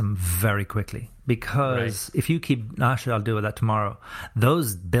your system very quickly. Because if you keep, sure, I'll do that tomorrow,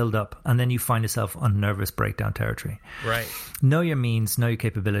 those build up and then you find yourself on nervous breakdown territory. Right. Know your means, know your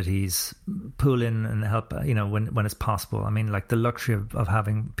capabilities, pull in and help, when it's possible. I mean, the luxury of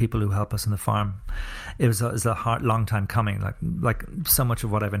having people who help us on the farm, it was a long time coming. Like so much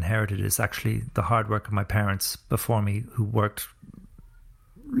of what I've inherited is actually the hard work of my parents before me, who worked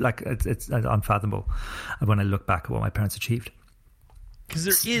it's unfathomable when I look back at what my parents achieved. Because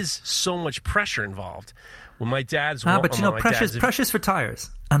there is so much pressure involved. When my dad's... but precious for tires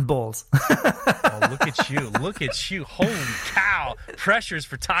and balls. Oh, look at you. Holy cow. Pressures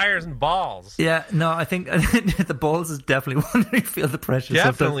for tires and balls. Yeah, no, I think the balls is definitely one where you feel the pressure.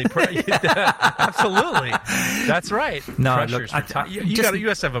 Definitely. Absolutely. That's right. No, pressures look, for tires. You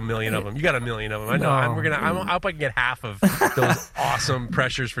guys have a million of them. You got a million of them. I know. I hope I can get half of those awesome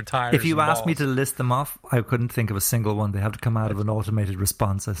pressures for tires. If you asked me to list them off, I couldn't think of a single one. They have to come out of an automated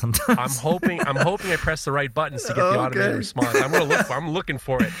response sometimes. I'm hoping I press the right buttons to get the automated response. I'm looking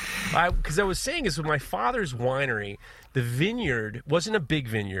for it. Because I was saying is with my father's winery, the vineyard wasn't a big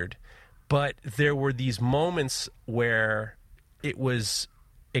vineyard, but there were these moments where it was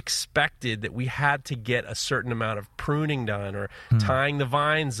expected that we had to get a certain amount of pruning done or tying the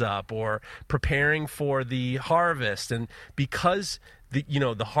vines up or preparing for the harvest. And because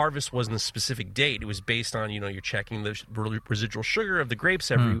the harvest wasn't a specific date, it was based on, you're checking the residual sugar of the grapes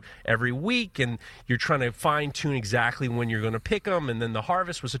every week, and you're trying to fine tune exactly when you're going to pick them. And then the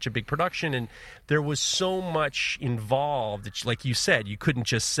harvest was such a big production, and there was so much involved that, like you said, you couldn't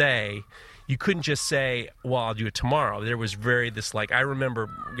just say, well, I'll do it tomorrow. There was I remember,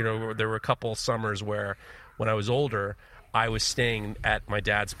 there were a couple summers where when I was older, I was staying at my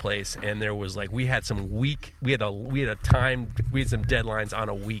dad's place, and there was we had some deadlines on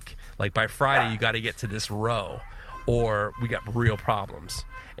a week. By Friday, you got to get to this row or we got real problems.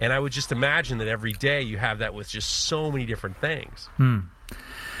 And I would just imagine that every day you have that with just so many different things.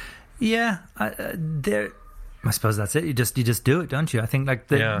 Yeah, I suppose that's it. You just do it, don't you? I think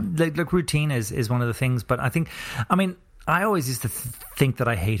like routine is one of the things. But I always used to think that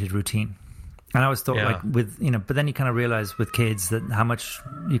I hated routine. And I always thought but then you kind of realize with kids that how much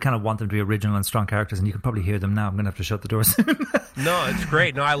you kind of want them to be original and strong characters, and you can probably hear them now. I'm going to have to shut the door soon. No, it's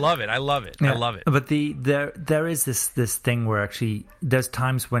great. No, I love it. Yeah. I love it. But there is this thing where actually there's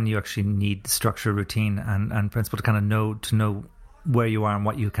times when you actually need structure, routine, and principle to kind of know where you are and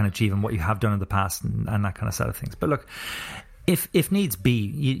what you can achieve and what you have done in the past and that kind of side of things. But look, if needs be,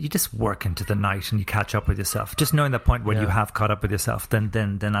 you just work into the night and you catch up with yourself. Just knowing that point where you have caught up with yourself,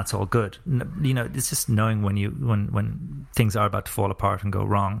 then that's all good. It's just knowing when things are about to fall apart and go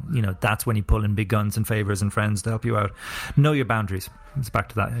wrong. That's when you pull in big guns and favors and friends to help you out. Know your boundaries. It's back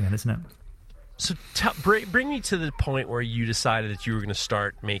to that again, isn't it? So bring me to the point where you decided that you were going to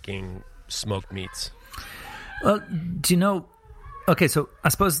start making smoked meats. Well, do you know? Okay, so I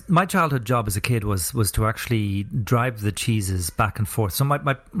suppose my childhood job as a kid was to actually drive the cheeses back and forth. So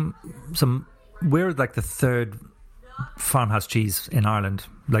we're like the third farmhouse cheese in Ireland.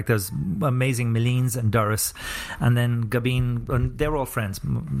 Like there's amazing Millines and Durris, and then Gabine, and they're all friends.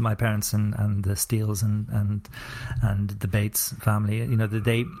 My parents and the Steeles and the Bates family.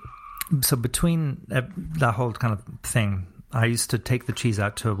 So between that whole kind of thing, I used to take the cheese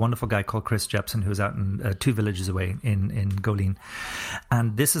out to a wonderful guy called Chris Jepson, who was out in 2 villages away in Goleen.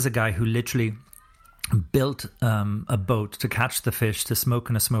 And this is a guy who literally built a boat to catch the fish, to smoke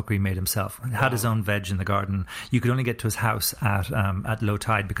in a smoker he made himself. He had his own veg in the garden. You could only get to his house at low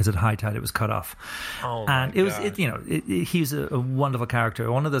tide, because at high tide it was cut off. He was a wonderful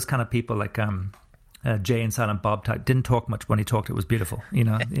character. One of those kind of people like Jay and Silent Bob type. Didn't talk much. When he talked, it was beautiful,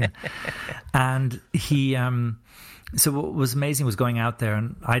 And he... So what was amazing was going out there,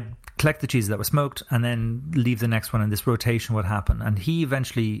 and I'd collect the cheeses that were smoked and then leave the next one, and this rotation would happen. And he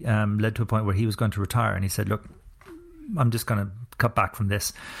eventually led to a point where he was going to retire, and he said, look, I'm just going to cut back from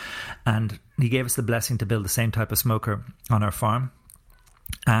this. And he gave us the blessing to build the same type of smoker on our farm.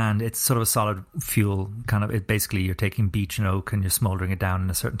 And it's sort of a solid fuel kind of. Basically, you're taking beech and oak and you're smouldering it down in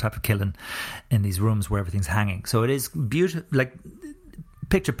a certain type of kiln in these rooms where everything's hanging. So it is beautiful, like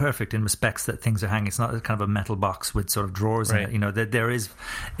picture perfect in respects that things are hanging. It's not kind of a metal box with sort of drawers in it. There is,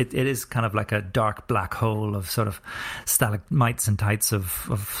 it is kind of like a dark black hole of sort of stalagmites and tights of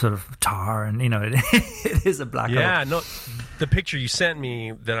sort of tar, and it is a black hole. Yeah, no, the picture you sent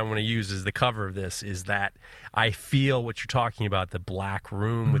me that I want to use as the cover of this is that I feel what you're talking about, the black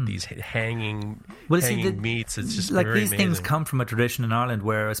room with these hanging meats. It's just like very these amazing. Things come from a tradition in Ireland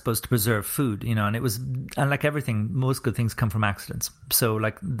where it's supposed to preserve food, and like everything, most good things come from accidents. So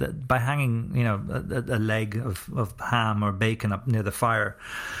like by hanging, a leg of ham or bacon up near the fire,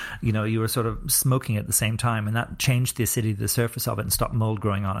 you were sort of smoking it at the same time, and that changed the acidity of the surface of it and stopped mold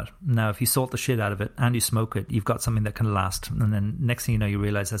growing on it. Now, if you salt the shit out of it and you smoke it, you've got something that can last. And then next thing you know, you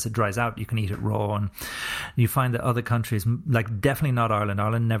realize as it dries out, you can eat it raw. And you find that other countries, like definitely not Ireland.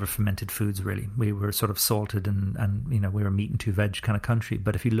 Ireland never fermented foods, really. We were sort of salted and we were a meat and 2 veg kind of country.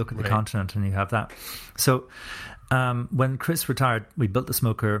 But if you look at the continent and you have that. So when Chris retired, we built the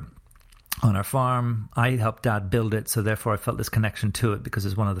smoker on our farm. I helped Dad build it, so therefore I felt this connection to it, because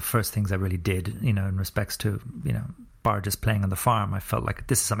it's one of the first things I really did, in respects to, bar just playing on the farm. I felt like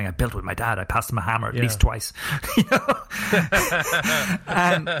this is something I built with my dad. I passed him a hammer at least twice.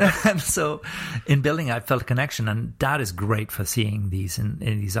 and so in building, I felt a connection, and Dad is great for seeing these in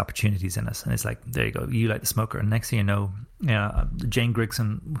these opportunities in us. And it's like, there you go, you like the smoker. And next thing you know, Jane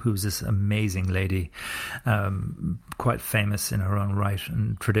Grigson, who's this amazing lady, quite famous in her own right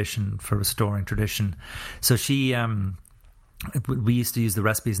and tradition for restoring tradition. So she... we used to use the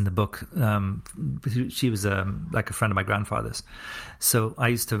recipes in the book. She was like a friend of my grandfather's. So I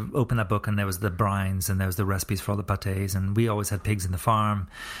used to open that book, and there was the brines and there was the recipes for all the pâtés, and we always had pigs in the farm.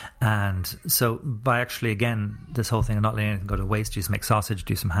 And so by actually, again, this whole thing of not letting anything go to waste, you just make sausage,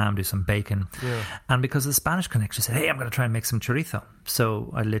 do some ham, do some bacon. Yeah. And because of the Spanish connection, I said, hey, I'm going to try and make some chorizo.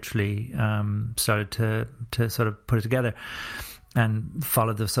 So I literally started to sort of put it together and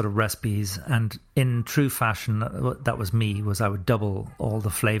followed the sort of recipes. And in true fashion, that was me, was I would double all the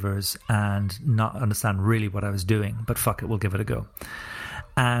flavors and not understand really what I was doing, but fuck it, we'll give it a go.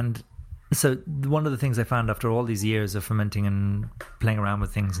 And so one of the things I found after all these years of fermenting and playing around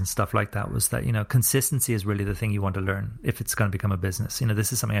with things and stuff like that was that, consistency is really the thing you want to learn if it's going to become a business.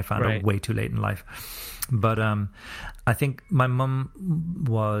 This is something I found out way too late in life. But I think my mum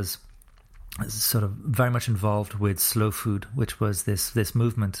was sort of very much involved with slow food, which was this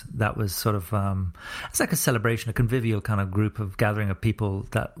movement that was sort of it's like a celebration, a convivial kind of group of gathering of people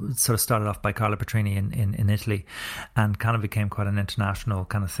that sort of started off by Carlo Petrini in Italy, and kind of became quite an international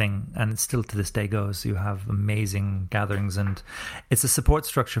kind of thing, and it still to this day goes. You have amazing gatherings, and it's a support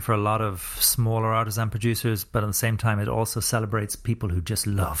structure for a lot of smaller artisan producers, but at the same time it also celebrates people who just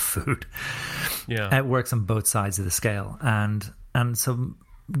love food. Yeah, it works on both sides of the scale, and so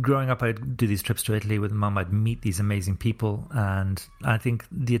growing up, I'd do these trips to Italy with mum. I'd meet these amazing people, and I think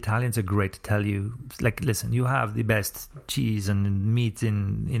the Italians are great to tell you, like, listen, you have the best cheese and meat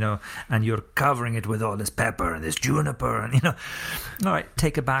and you're covering it with all this pepper and this juniper, and all right,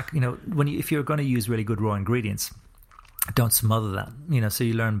 take it back. If you're going to use really good raw ingredients, don't smother that. So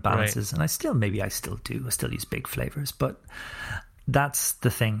you learn balances, right. And I still do. I still use big flavors, but that's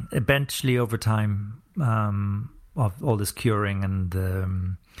the thing. Eventually, over time, of all this curing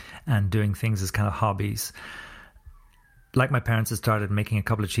and doing things as kind of hobbies, like my parents had started making a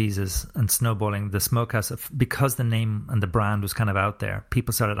couple of cheeses and snowballing the smokehouse, because the name and the brand was kind of out there.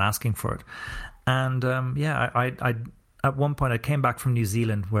 People started asking for it, and I at one point I came back from New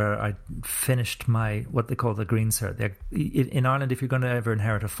Zealand where I finished my what they call the green cert. In Ireland, if you're going to ever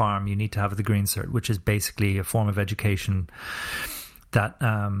inherit a farm, you need to have the green cert, which is basically a form of education that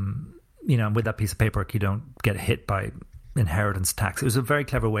with that piece of paperwork, you don't get hit by inheritance tax. It was a very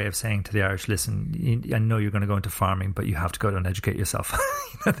clever way of saying to the Irish, listen, I know you're going to go into farming, but you have to go and educate yourself.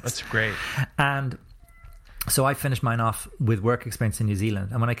 That's great. And so I finished mine off with work experience in New Zealand.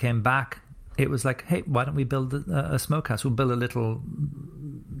 And when I came back, it was like, hey, why don't we build a smokehouse? We'll build a little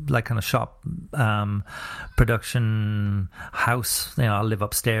like kind of shop, production house. I'll live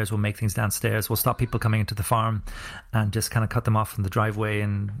upstairs. We'll make things downstairs. We'll stop people coming into the farm and just kind of cut them off from the driveway.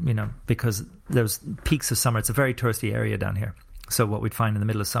 And, because there's peaks of summer, it's a very touristy area down here. So what we'd find in the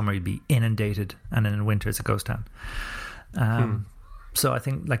middle of summer, you'd be inundated. And then in winter, it's a ghost town. So I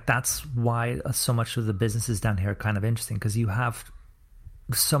think like that's why so much of the businesses down here are kind of interesting, because you have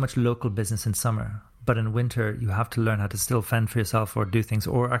so much local business in summer, but in winter you have to learn how to still fend for yourself or do things,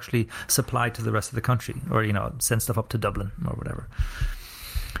 or actually supply to the rest of the country, or send stuff up to Dublin or whatever.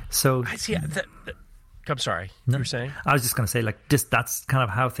 So I see. I'm sorry. No, you were saying? I was just going to say, like, just that's kind of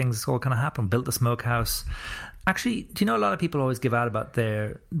how things all kind of happen. Built the smokehouse. Actually, do you know a lot of people always give out about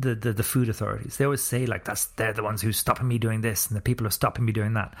the food authorities? They always say like they're the ones who's stopping me doing this, and the people are stopping me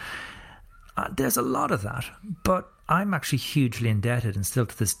doing that. There's a lot of that, but I'm actually hugely indebted, and still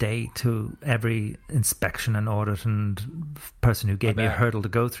to this day, to every inspection and audit and person who gave me a hurdle to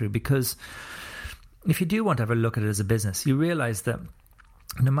go through. Because if you do want to ever look at it as a business, you realize that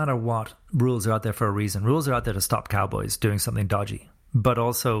no matter what, rules are out there for a reason. Rules are out there to stop cowboys doing something dodgy, but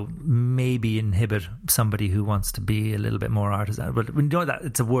also maybe inhibit somebody who wants to be a little bit more artisan. But we know that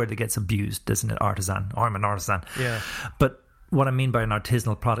it's a word that gets abused, doesn't it? Artisan. Oh, I'm an artisan. Yeah. But what I mean by an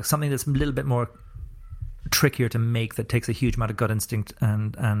artisanal product, something that's a little bit more trickier to make, that takes a huge amount of gut instinct,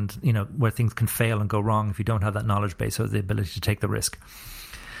 and where things can fail and go wrong if you don't have that knowledge base or the ability to take the risk.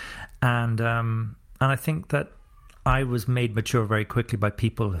 And I think that I was made mature very quickly by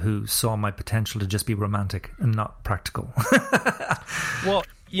people who saw my potential to just be romantic and not practical. Well,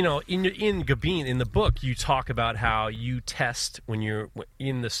 in Gabin, in the book, you talk about how you test when you're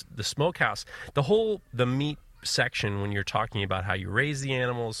in the smokehouse. The meat section, when you're talking about how you raise the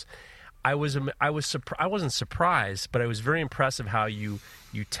animals, I wasn't surprised, but I was very impressed of how you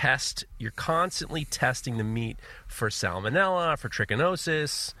test. You're constantly testing the meat for salmonella, for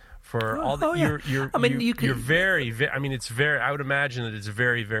trichinosis, for all the. Yeah. You're very, very. I mean, it's very. I would imagine that it's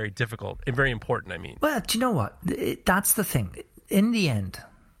very, very difficult and very important. I mean, well, do you know what? That's the thing. In the end,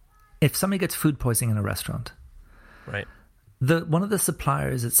 if somebody gets food poisoning in a restaurant, right? One of the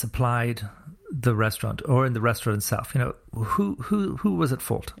suppliers that supplied the restaurant, or in the restaurant itself, who was at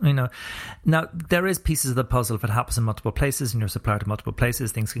fault? Now there is pieces of the puzzle. If it happens in multiple places and you're supplied to multiple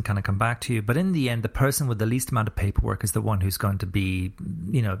places, things can kind of come back to you. But in the end, the person with the least amount of paperwork is the one who's going to be,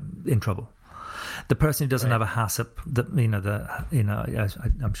 in trouble. The person who doesn't have a HACCP,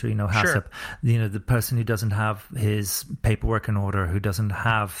 I'm sure you know HACCP. Sure. The person who doesn't have his paperwork in order, who doesn't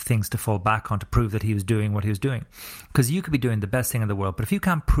have things to fall back on to prove that he was doing what he was doing. Because you could be doing the best thing in the world, but if you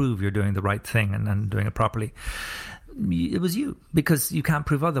can't prove you're doing the right thing and doing it properly, it was you, because you can't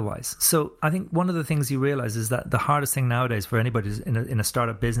prove otherwise. So I think one of the things you realize is that the hardest thing nowadays for anybody who's in a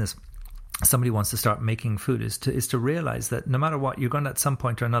startup business, somebody wants to start making food, is to realize that no matter what, you're going to at some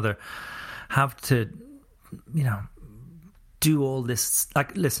point or another have to, do all this.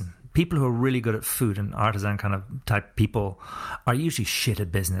 Like, listen, people who are really good at food and artisan kind of type people are usually shit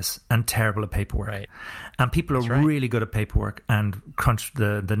at business and terrible at paperwork. Right. And people who are really good at paperwork and crunch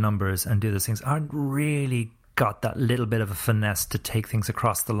the numbers and do those things aren't really got that little bit of a finesse to take things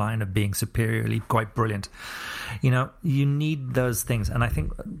across the line of being superiorly quite brilliant. You need those things. And I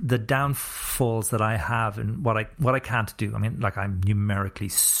think the downfalls that I have and what I can't do, I mean, like, I'm numerically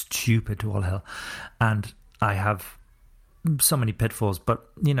stupid to all hell, and I have so many pitfalls, but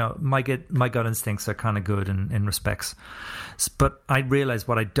my gut instincts are kind of good in respects. But I realize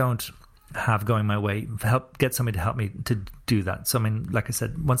what I don't have going my way, get somebody to help me to do that. So I mean, like I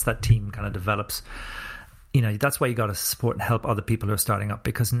said, once that team kind of develops, that's why you got to support and help other people who are starting up,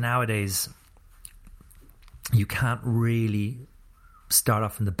 because nowadays you can't really start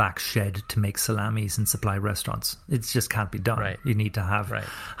off in the back shed to make salamis and supply restaurants. It just can't be done. Right. You need to have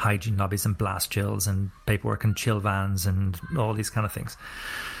hygiene lobbies and blast chills and paperwork and chill vans and all these kind of things.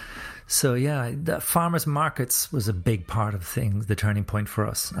 So yeah, the farmers markets was a big part of things, the turning point for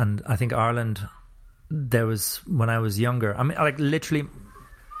us. And I think Ireland, there was, when I was younger, I mean, like, literally,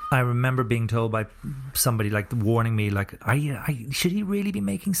 I remember being told by somebody, like, warning me, like, should he really be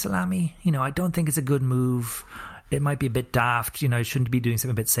making salami? I don't think it's a good move. It might be a bit daft. Shouldn't be doing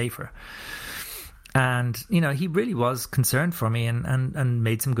something a bit safer. And, he really was concerned for me and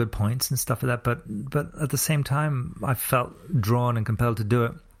made some good points and stuff like that. But at the same time, I felt drawn and compelled to do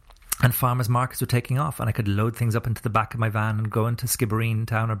it. And farmers markets were taking off, and I could load things up into the back of my van and go into Skibbereen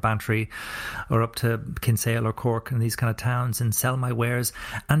town or Bantry or up to Kinsale or Cork and these kind of towns and sell my wares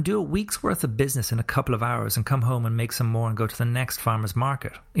and do a week's worth of business in a couple of hours and come home and make some more and go to the next farmers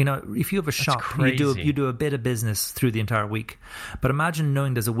market. If you have a shop, you do a bit of business through the entire week. But imagine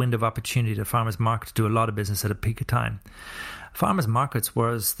knowing there's a window of opportunity to farmers market to do a lot of business at a peak of time. Farmers markets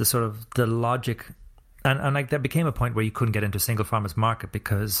was the sort of the logic. And like, there became a point where you couldn't get into a single farmer's market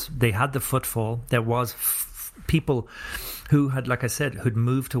because they had the footfall. There was people who had, like I said, who'd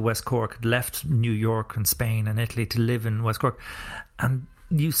moved to West Cork, had left New York and Spain and Italy to live in West Cork. And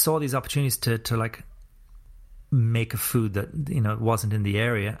you saw these opportunities to like make a food that, wasn't in the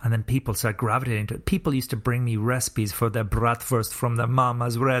area. And then people started gravitating to it. People used to bring me recipes for their bratwurst from their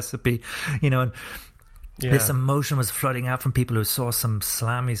mama's recipe, and this emotion was flooding out from people who saw some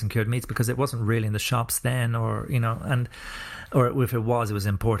salamis and cured meats because it wasn't really in the shops then, or if it was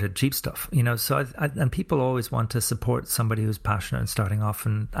imported cheap stuff, So and people always want to support somebody who's passionate and starting off,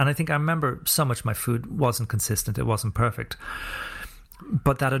 and I think I remember so much my food wasn't consistent, it wasn't perfect.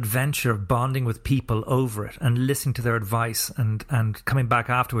 But that adventure of bonding with people over it and listening to their advice and coming back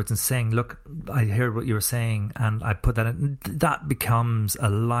afterwards and saying, look, I heard what you were saying and I put that in, that becomes a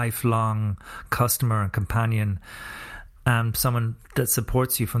lifelong customer and companion and someone that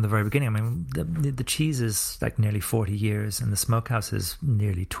supports you from the very beginning. I mean, the cheese is like nearly 40 years and the smokehouse is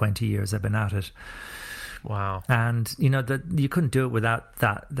nearly 20 years I've been at it. Wow. And that you couldn't do it without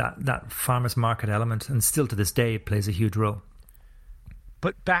that farmers market element, and still to this day it plays a huge role.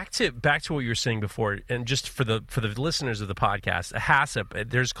 But back to what you were saying before, and just for the listeners of the podcast, a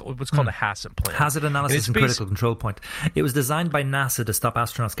HACCP, there's what's called a HACCP plan. Hazard Analysis and Critical Control Point. It was designed by NASA to stop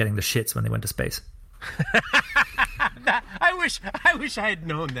astronauts getting the shits when they went to space. I wish I had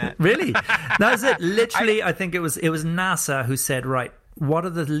known that. Really? That's it. Literally, I think it was NASA who said, right, what are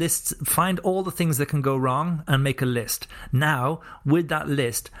the lists? Find all the things that can go wrong and make a list. Now, with that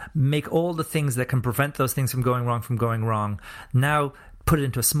list, make all the things that can prevent those things from going wrong. Now, put it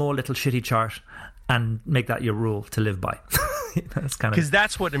into a small little shitty chart and make that your rule to live by. That's kind of, because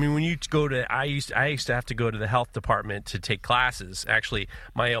that's what I mean. When you go to, I used to have to go to the health department to take classes. Actually,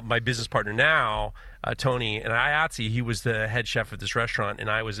 my business partner now, Tony, and Ayatsi, he was the head chef at this restaurant, and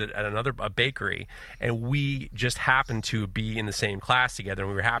I was at another bakery, and we just happened to be in the same class together,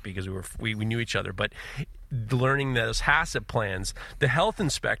 and we were happy because we knew each other. But learning those HACCP plans, the health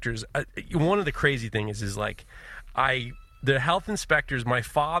inspectors, one of the crazy things is like, the health inspectors, my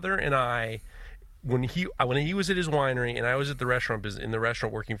father and I, when he was at his winery and I was at the restaurant business, in the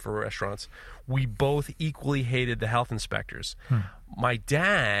restaurant working for restaurants, we both equally hated the health inspectors. My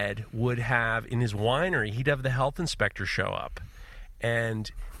dad would have, in his winery, he'd have the health inspector show up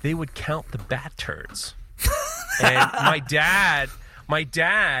and they would count the bat turds. And my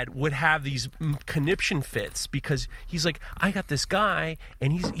dad would have these conniption fits because he's like, I got this guy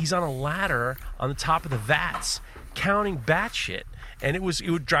and he's on a ladder on the top of the vats counting bat shit, and it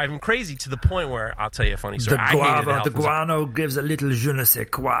would drive him crazy to the point where, I'll tell you a funny story. The guano gives a little je ne sais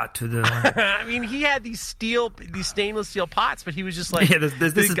quoi to the. I mean, he had these stainless steel pots, but he was just like, this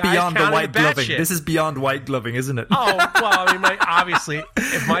is beyond the white gloving. This is beyond white gloving, isn't it? Oh well, I mean, obviously,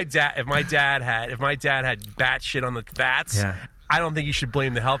 if my dad had bat shit on the vats. Yeah. I don't think you should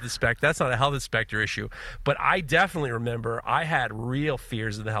blame the health inspector. That's not a health inspector issue. But I definitely remember I had real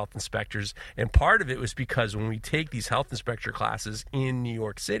fears of the health inspectors, and part of it was because when we take these health inspector classes in New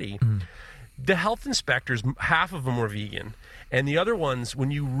York City, the health inspectors, half of them were vegan. And the other ones, when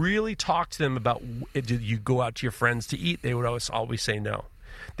you really talk to them about, did you go out to your friends to eat, they would always say no.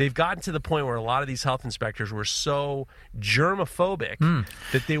 They've gotten to the point where a lot of these health inspectors were so germophobic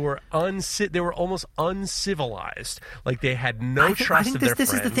that they were almost uncivilized. Like they had no trust of their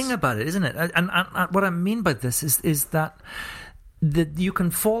friends. This is the thing about it, isn't it? And what I mean by this is that you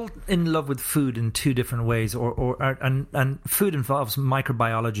can fall in love with food in two different ways, and food involves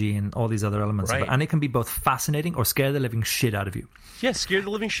microbiology and all these other elements of it, and it can be both fascinating or scare the living shit out of you. Yes, scare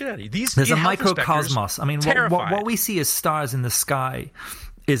the living shit out of you. There's a microcosmos. I mean, what we see as stars in the sky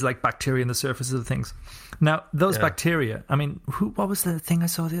is like bacteria in the surfaces of things. Now, those bacteria, I mean, what was the thing I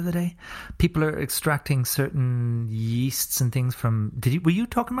saw the other day? People are extracting certain yeasts and things from... Were you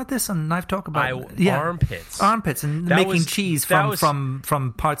talking about this on Knife Talk? Armpits. Armpits and making cheese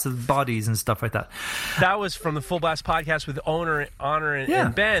from parts of bodies and stuff like that. That was from the Full Blast podcast with Honor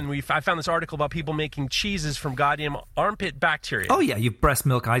and Ben. I found this article about people making cheeses from goddamn armpit bacteria. Oh, yeah, you've breast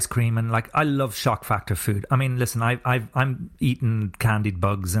milk ice cream, and like, I love shock factor food. I mean, listen, I'm eating candied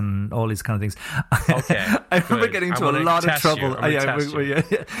bugs and all these kind of things. Okay. I remember getting into a lot of trouble.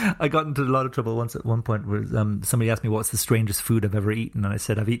 I got into a lot of trouble once at one point where somebody asked me what's the strangest food I've ever eaten, and I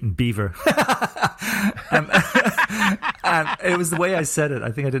said I've eaten beaver. and it was the way I said it.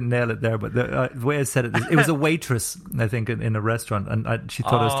 I think I didn't nail it there, but the way I said it was a waitress, I think, in a restaurant, and she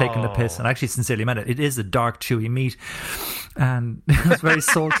thought I was taking the piss, and I actually sincerely meant it. It is a dark, chewy meat, and it was very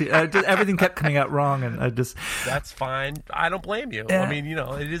salty. Everything kept coming out wrong, and I just... That's fine. I don't blame you. I mean,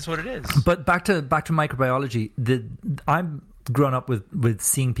 it is what it is. But back to microbiology. I'm grown up with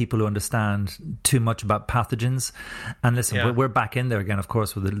seeing people who understand too much about pathogens, and listen, we're back in there again, of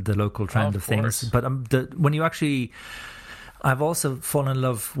course, with the local trend of things. But when you actually, I've also fallen in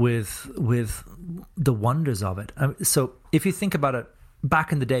love with the wonders of it. So if you think about it,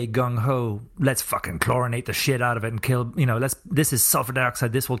 back in the day, gung-ho, let's fucking chlorinate the shit out of it and kill, this is sulfur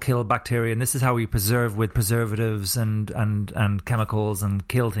dioxide, this will kill bacteria, and this is how we preserve with preservatives and chemicals and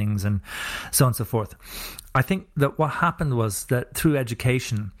kill things and so on and so forth. I think that what happened was that through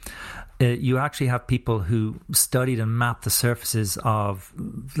education, you actually have people who studied and mapped the surfaces of,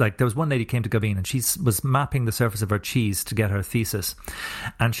 like, there was one lady came to Gabin and she was mapping the surface of her cheese to get her thesis,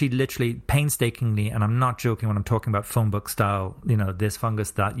 and she literally painstakingly, and I'm not joking when I'm talking about phone book style, this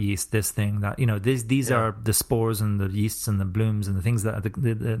fungus, that yeast, this thing, that, these are the spores and the yeasts and the blooms and the things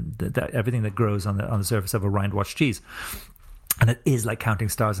that everything that grows on the surface of a rind washed cheese. And it is like counting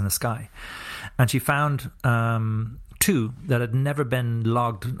stars in the sky. And she found two that had never been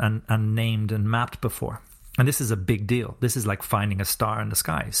logged and named and mapped before. And this is a big deal. This is like finding a star in the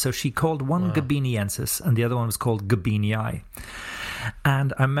sky. So she called one Gabiniensis and the other one was called Gabinii.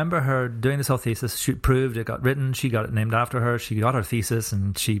 And I remember her doing this whole thesis. She proved it got written. She got it named after her. She got her thesis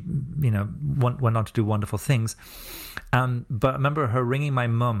and she, went on to do wonderful things. But I remember her ringing my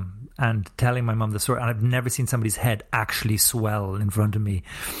mum and telling my mum the story. And I've never seen somebody's head actually swell in front of me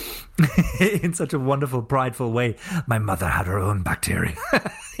in such a wonderful, prideful way. My mother had her own bacteria.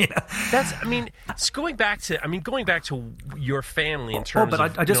 It's going back to your family in terms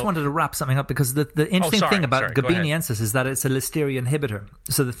but I just wanted to wrap something up because the interesting thing about Gabiniensis is that it's a Listeria inhibitor.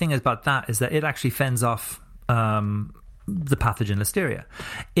 So the thing about that is that it actually fends off the pathogen Listeria.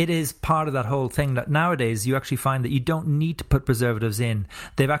 It is part of that whole thing that nowadays you actually find that you don't need to put preservatives in.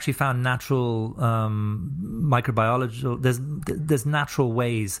 They've actually found natural microbiological, there's natural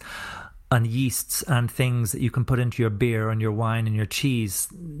ways and yeasts and things that you can put into your beer and your wine and your cheese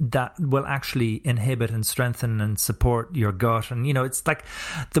that will actually inhibit and strengthen and support your gut. And, it's like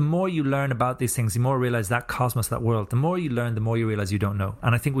the more you learn about these things, the more you realize that cosmos, that world, the more you learn, the more you realize you don't know.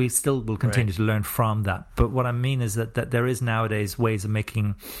 And I think we still will continue to learn from that. But what I mean is that there is nowadays ways of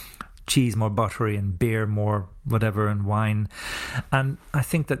making cheese more buttery and beer more whatever and wine, and I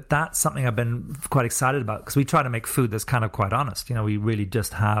think that that's something I've been quite excited about because we try to make food that's kind of quite honest. We really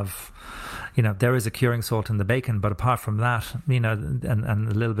just have, there is a curing salt in the bacon, but apart from that, and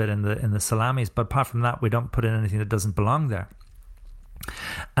a little bit in the salamis, but apart from that, we don't put in anything that doesn't belong there.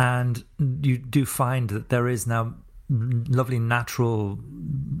 And you do find that there is now lovely natural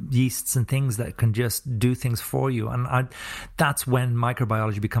yeasts and things that can just do things for you, and that's when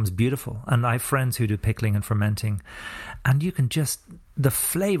microbiology becomes beautiful. And I have friends who do pickling and fermenting, and you can just, the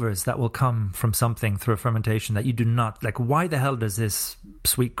flavors that will come from something through a fermentation that you do not like. Why the hell does this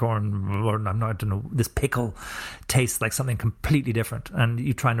sweet corn or I don't know, this pickle taste like something completely different, and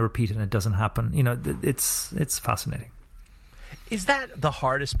you're trying to repeat it and it doesn't happen? It's fascinating. Is that the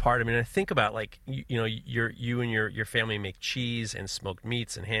hardest part? I mean, I think about like you and your family make cheese and smoked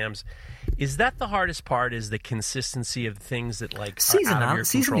meats and hams. Is that the hardest part? Is the consistency of things that like are out of your control?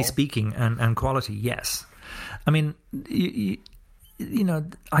 Seasonally speaking, and quality, yes. I mean, you know,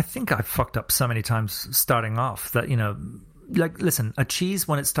 I think I've fucked up so many times starting off that, you know, like, listen, a cheese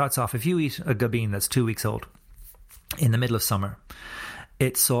when it starts off, if you eat a Gabine that's 2 weeks old in the middle of summer,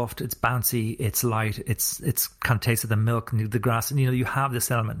 it's soft, it's bouncy, it's light, it's kind of tastes of the milk and the grass, and you know you have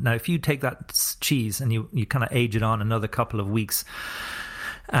this element. Now, if you take that cheese and you kind of age it on another couple of weeks,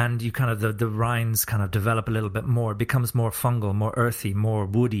 and you kind of the rinds kind of develop a little bit more, it becomes more fungal, more earthy, more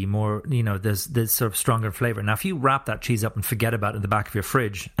woody, more, you know, there's sort of stronger flavor. Now, if you wrap that cheese up and forget about it in the back of your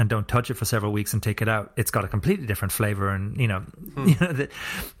fridge and don't touch it for several weeks and take it out, it's got a completely different flavor. And you know,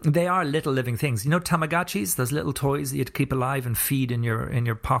 they are little living things. You know, Tamagotchis, those little toys that you keep alive and feed in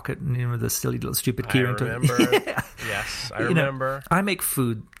your pocket, and you know the silly little stupid keyring. I remember. Yes, I remember. Know, I make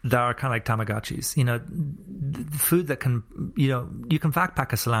food that are kind of like Tamagotchis. You know, food that can, you know, you can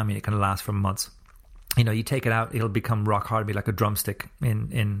backpack a salami, it can last for months. You know, you take it out, it'll become rock hard, be like a drumstick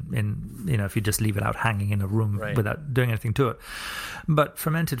in you know, if you just leave it out hanging in a room without doing anything to it. But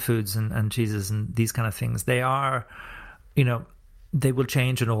fermented foods and cheeses and these kind of things, they are, you know, they will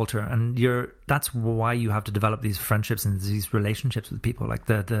change and alter, and that's why you have to develop these friendships and these relationships with people like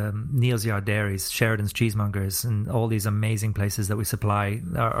the Neal's Yard Dairies, Sheridan's Cheesemongers, and all these amazing places that we supply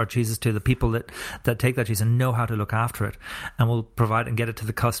our cheeses to. The people that take that cheese and know how to look after it and will provide and get it to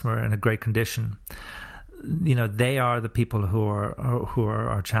the customer in a great condition. You know, they are the people who are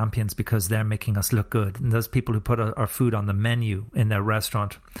our champions, because they're making us look good. And those people who put our food on the menu in their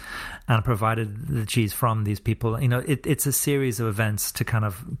restaurant and provided the cheese from these people, you know, it's a series of events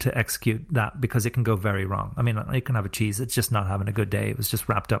to execute that, because it can go very wrong. I mean, you can have a cheese, it's just not having a good day. It was just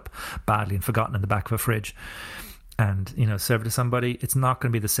wrapped up badly and forgotten in the back of a fridge. And, you know, served to somebody, it's not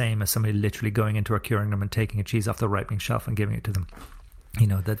going to be the same as somebody literally going into our curing room and taking a cheese off the ripening shelf and giving it to them. You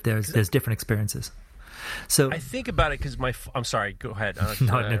know, that there's different experiences. So I think about it because I'm sorry. Go ahead.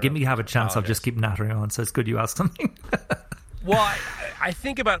 No. Give me have a chance. I'll just keep nattering on. So it's good you ask something. Well, I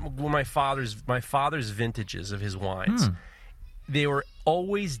think about my father's vintages of his wines. They were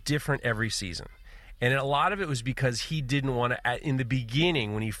always different every season, and a lot of it was because he didn't want to. In the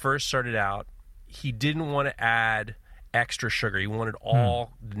beginning, when he first started out, he didn't want to add extra sugar. He wanted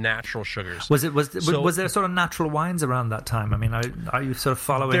all natural sugars. Was there sort of natural wines around that time? I mean, are you sort of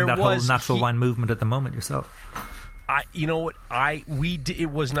following that whole natural wine movement at the moment yourself? You know what?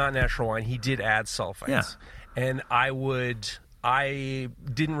 It was not natural wine. He did add sulfites, and I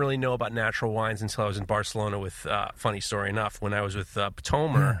didn't really know about natural wines until I was in Barcelona with, funny story enough, when I was with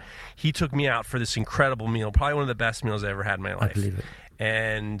Ptomer. He took me out for this incredible meal, probably one of the best meals I ever had in my life. I believe it.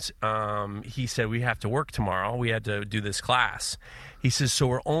 And he said, we have to work tomorrow. We had to do this class. He says, so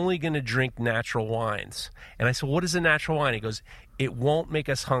we're only going to drink natural wines. And I said, what is a natural wine? He goes, it won't make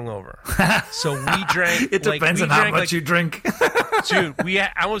us hungover. So we drank. It depends on how much you drink. Dude,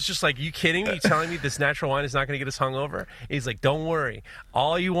 I was just like, you kidding me? You telling me this natural wine is not going to get us hungover? He's like, don't worry.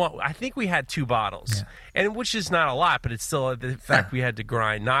 All you want. I think we had 2 bottles, and which is not a lot, but it's still the fact we had to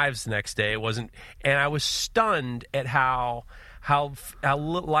grind knives the next day. It wasn't, and I was stunned at how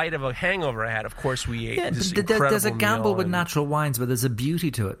light of a hangover I had. Of course, we ate this incredible There's a gamble meal with natural wines, but there's a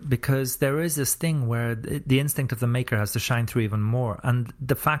beauty to it, because there is this thing where the instinct of the maker has to shine through even more, and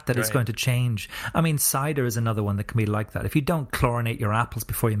the fact that it's going to change. I mean, cider is another one that can be like that. If you don't chlorinate your apples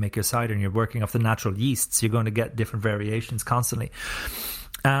before you make your cider and you're working off the natural yeasts, you're going to get different variations constantly.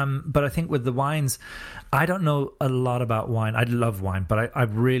 But I think with the wines, I don't know a lot about wine. I love wine, but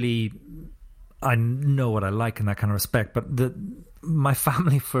I know what I like in that kind of respect. But my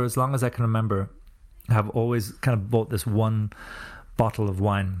family, for as long as I can remember, have always kind of bought this one bottle of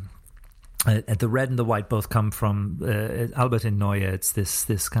wine. The red and the white both come from Albert in Neue. It's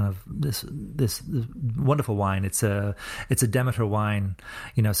this kind of this wonderful wine. It's a Demeter wine,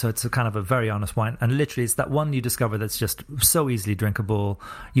 you know. So it's a kind of a very honest wine, and literally it's that one you discover that's just so easily drinkable.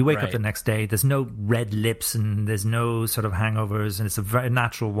 You wake up the next day. There's no red lips and there's no sort of hangovers, and it's a very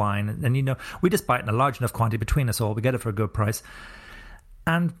natural wine. And you know, we just buy it in a large enough quantity between us all. We get it for a good price,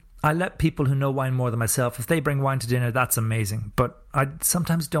 and I let people who know wine more than myself, if they bring wine to dinner, that's amazing. But I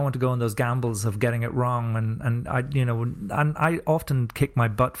sometimes don't want to go on those gambles of getting it wrong, and I often kick my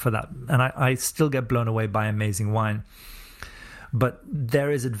butt for that, and I still get blown away by amazing wine. But there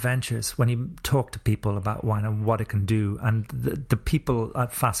is adventures when you talk to people about wine and what it can do, and the people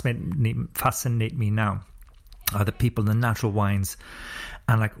that fascinate me now are the people in the natural wines.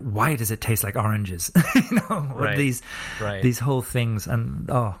 And like, why does it taste like oranges? You know, these whole things, and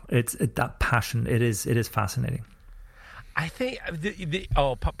it's that passion. It is fascinating. I think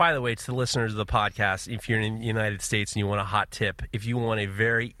by the way, to the listeners of the podcast, if you're in the United States and you want a hot tip, if you want a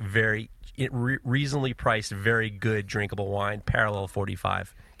very, very reasonably priced, very good drinkable wine, Parallel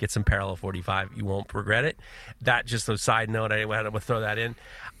 45. Get some Parallel 45. You won't regret it. That, just a side note, I had to throw that in.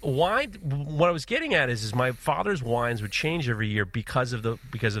 Wine. What I was getting at is my father's wines would change every year because of the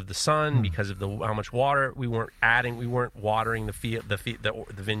sun, because of how much water we weren't adding. We weren't watering the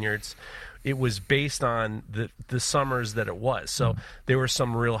vineyards. It was based on the summers that it was. So there were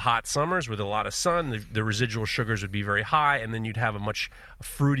some real hot summers with a lot of sun. The residual sugars would be very high, and then you'd have a much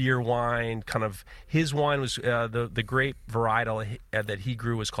fruitier wine. Kind of his wine was the grape varietal that he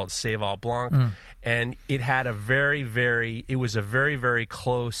grew was called Seyval Blanc, and it had a very, very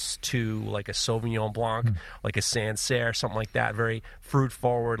close to like a Sauvignon Blanc, like a Sancerre, something like that. Very fruit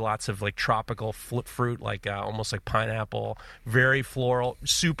forward, lots of like tropical fruit, like almost like pineapple. Very floral,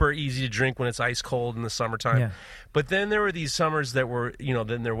 super easy to drink when it's ice cold in the summertime. Yeah. But then there were these summers that were,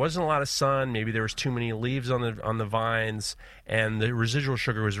 then there wasn't a lot of sun. Maybe there was too many leaves on the vines, and the residual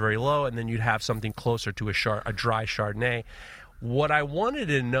sugar was very low. And then you'd have something closer to a dry Chardonnay. What I wanted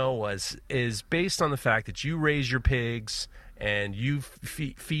to know is based on the fact that you raise your pigs and you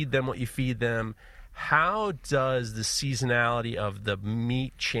feed them what you feed them, how does the seasonality of the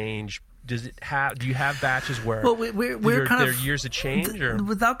meat change? Do you have batches where we're kind there of are years of change? Or?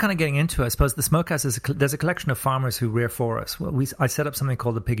 Without kind of getting into it, I suppose the Smokehouse there's a collection of farmers who rear for us. I set up something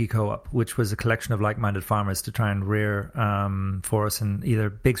called the Piggy Co-op, which was a collection of like-minded farmers to try and rear for us in either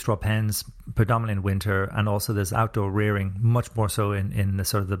big straw pens, predominantly in winter, and also there's outdoor rearing, much more so in the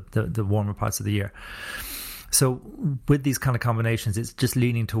sort of the warmer parts of the year. So with these kind of combinations, it's just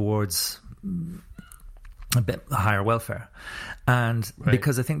leaning towards a bit higher welfare. And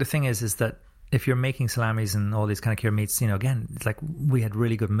because I think the thing is that if you're making salamis and all these kind of cured meats, again, it's like we had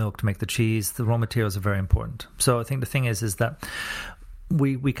really good milk to make the cheese. The raw materials are very important. So I think the thing is that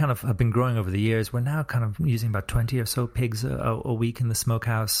we kind of have been growing over the years. We're now kind of using about 20 or so pigs a week in the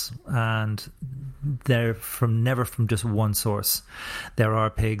smokehouse, and they're never from just one source. There are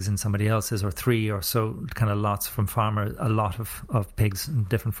pigs in somebody else's, or 3 or so kind of lots from farmers, a lot of pigs in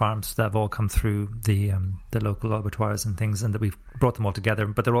different farms that have all come through the local abattoirs and things, and that we've brought them all together,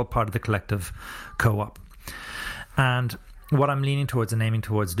 but they're all part of the collective co-op. And what I'm leaning towards and aiming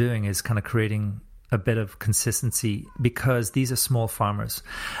towards doing is kind of creating a bit of consistency, because these are small farmers.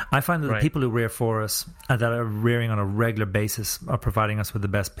 I find that the people who rear for us that are rearing on a regular basis are providing us with the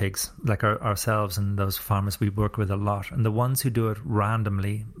best pigs, like ourselves and those farmers we work with a lot. And the ones who do it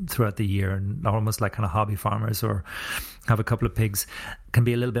randomly throughout the year, and almost like kind of hobby farmers or have a couple of pigs, can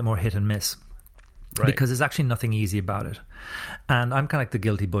be a little bit more hit and miss. Right. Because there's actually nothing easy about it. And I'm kind of like the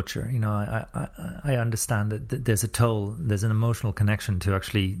guilty butcher. I understand that there's a toll, there's an emotional connection to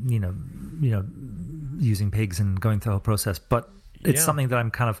actually, using pigs and going through the whole process. But it's something that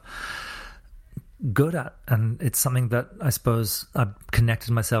I'm kind of good at, and it's something that I suppose I've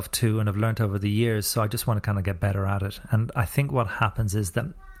connected myself to and I've learned over the years. So I just want to kind of get better at it. And I think what happens is that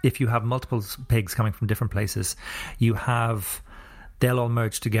if you have multiple pigs coming from different places, they'll all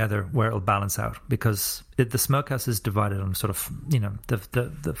merge together where it'll balance out, because the smokehouse is divided on sort of,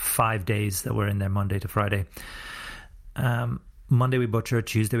 the 5 days that we're in there, Monday to Friday. Monday we butcher,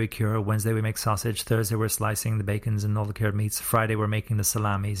 Tuesday we cure, Wednesday we make sausage, Thursday we're slicing the bacons and all the cured meats, Friday we're making the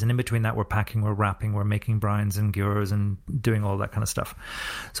salamis, and in between that we're packing, we're wrapping, we're making brines and gures and doing all that kind of stuff.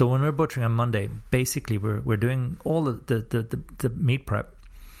 So when we're butchering on Monday, basically we're doing all the meat prep,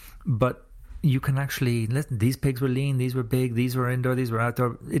 but you can actually listen. These pigs were lean, these were big, these were indoor, these were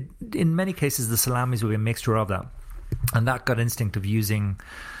outdoor. In many cases, the salamis will be a mixture of that, and that gut instinct of using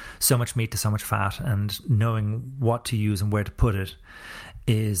so much meat to so much fat and knowing what to use and where to put it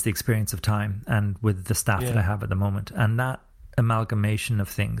is the experience of time and with the staff that I have at the moment. And that amalgamation of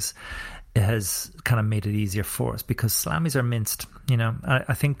things has kind of made it easier for us, because salamis are minced.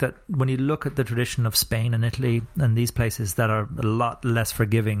 I think that when you look at the tradition of Spain and Italy and these places that are a lot less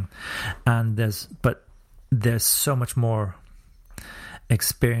forgiving, and there's so much more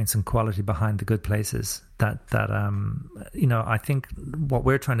experience and quality behind the good places that I think what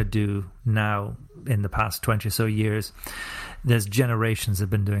we're trying to do now in the past 20 or so years, there's generations have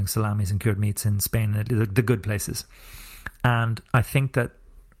been doing salamis and cured meats in Spain and Italy, the good places. And I think that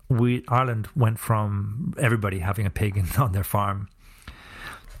Ireland went from everybody having a pig on their farm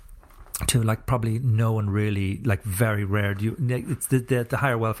to like probably no one really, like very rare. It's the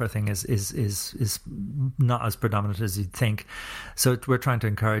higher welfare thing is not as predominant as you'd think. So we're trying to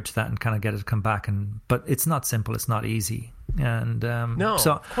encourage that and kind of get it to come back. But it's not simple. It's not easy. And no,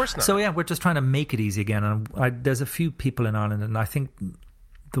 of course not. So yeah, we're just trying to make it easy again. And there's a few people in Ireland, and I think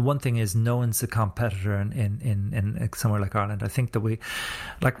the one thing is no one's a competitor in somewhere like Ireland. I think that we,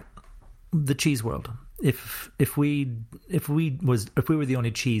 like the cheese world, if we were the only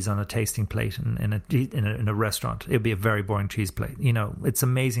cheese on a tasting plate in a restaurant, it'd be a very boring cheese plate. You know, it's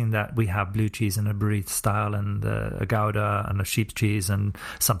amazing that we have blue cheese and a brie style and a Gouda and a sheep's cheese and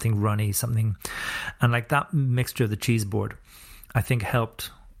something runny, and like that mixture of the cheese board, I think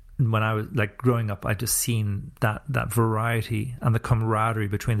helped. When I was like growing up, I just seen that variety and the camaraderie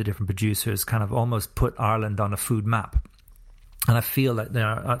between the different producers kind of almost put Ireland on a food map. And I feel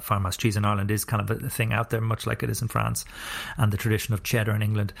that farmhouse cheese in Ireland is kind of a thing out there, much like it is in France, and the tradition of cheddar in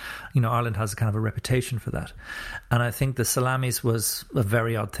England. You know, Ireland has a kind of a reputation for that. And I think the salamis was a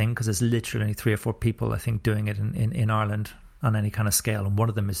very odd thing because there's literally only 3 or 4 people, I think, doing it in Ireland on any kind of scale. And one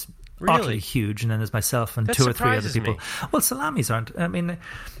of them is utterly huge. And then there's myself and 2 or 3 other people. Well, salamis aren't. I mean,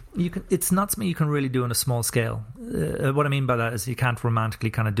 it's not something you can really do on a small scale. What I mean by that is you can't romantically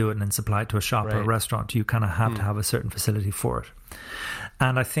kind of do it and then supply it to a shop or a restaurant. You kind of have to have a certain facility for it.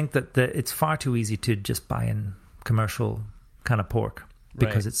 And I think that it's far too easy to just buy in commercial kind of pork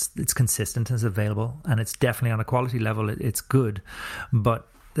because it's consistent and it's available, and it's definitely on a quality level. It's good, but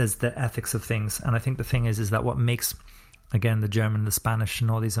there's the ethics of things. And I think the thing is that what makes, again, the German, the Spanish, and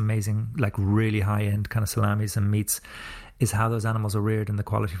all these amazing, like really high-end kind of salamis and meats is how those animals are reared and the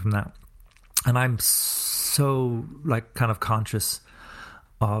quality from that. And I'm so like kind of conscious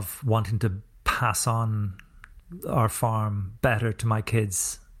of wanting to pass on our farm better to my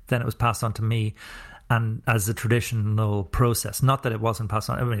kids than it was passed on to me, and as a traditional process. Not that it wasn't passed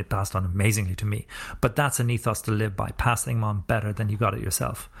on, I mean, it passed on amazingly to me, but that's an ethos to live by, passing them on better than you got it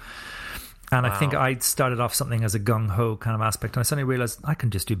yourself. And I think I started off something as a gung-ho kind of aspect, and I suddenly realized I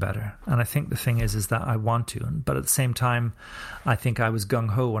can just do better. And I think the thing is that I want to. But at the same time, I think I was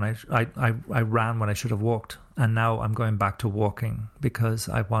gung-ho when I ran when I should have walked. And now I'm going back to walking because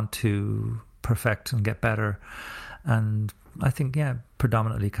I want to perfect and get better. And I think,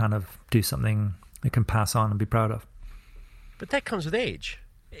 predominantly kind of do something I can pass on and be proud of. But that comes with age.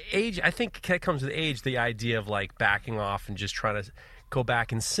 I think that comes with age, the idea of like backing off and just trying to go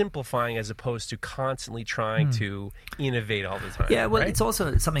back and simplifying as opposed to constantly trying to innovate all the time. Yeah, well, right? It's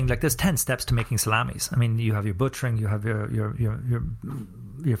also something like there's 10 steps to making salamis. I mean, you have your butchering, you have your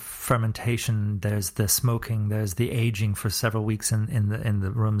fermentation, there's the smoking, there's the aging for several weeks in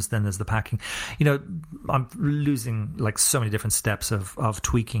the rooms, then there's the packing. You know, I'm losing like so many different steps of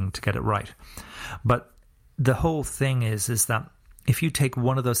tweaking to get it right. But the whole thing is that if you take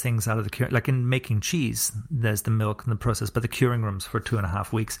one of those things out of the like in making cheese, there's the milk and the process, but the curing rooms for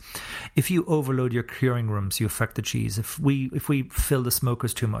 2.5 weeks. If you overload your curing rooms, you affect the cheese. If we fill the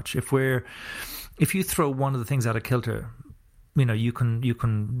smokers too much, if you throw one of the things out of kilter, you know, you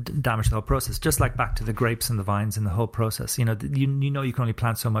can damage the whole process. Just like back to the grapes and the vines and the whole process. You know, you can only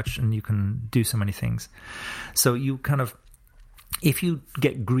plant so much and you can do so many things. So you kind of, if you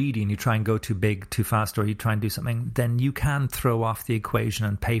get greedy and you try and go too big, too fast, or you try and do something, then you can throw off the equation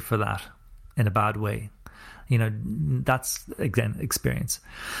and pay for that in a bad way. You know, that's, again, experience.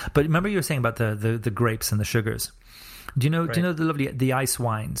 But remember you were saying about the grapes and the sugars. Do you know the ice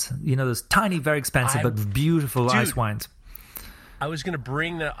wines? You know, those tiny, very expensive, but beautiful ice wines. I was going to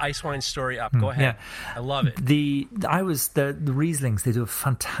bring the ice wine story up. Go ahead. Yeah. I love it. The Rieslings, they do a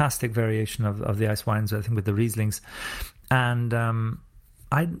fantastic variation of the ice wines, I think, with the Rieslings. And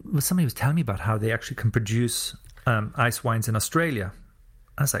somebody was telling me about how they actually can produce ice wines in Australia.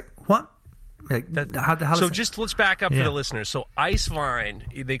 I was like, what? Like, how the hell? So let's back up for the listeners. So ice wine,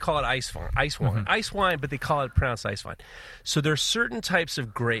 they call it ice wine, ice wine, but they call it pronounced ice wine. So there are certain types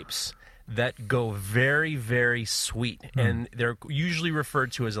of grapes that go very, very sweet, and they're usually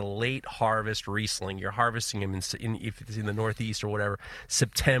referred to as a late harvest Riesling. You're harvesting them if it's in the Northeast or whatever,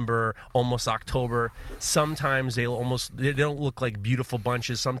 September, almost October. Sometimes they don't look like beautiful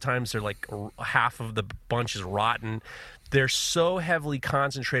bunches. Sometimes they're like half of the bunch is rotten. They're so heavily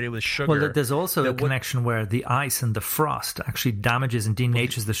concentrated with sugar. Well, there's also a connection where the ice and the frost actually damages and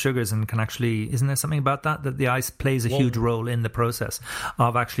denatures the sugars, and can actually, isn't there something about that the ice plays a huge role in the process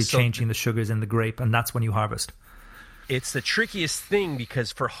of actually changing the sugars in the grape, and that's when you harvest. It's the trickiest thing,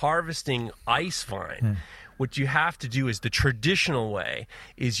 because for harvesting ice vine, what you have to do is the traditional way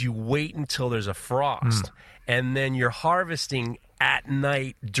is you wait until there's a frost, and then you're harvesting at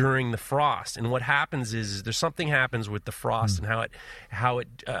night during the frost. And what happens is there's something happens with the frost and how it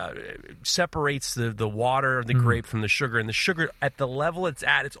separates the water of the grape from the sugar. And the sugar, at the level it's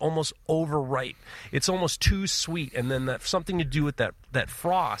at, it's almost overripe. It's almost too sweet. And then something to do with that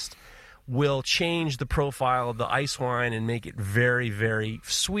frost will change the profile of the ice wine and make it very, very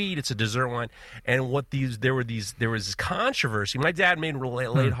sweet. It's a dessert wine. And there was this controversy. My dad made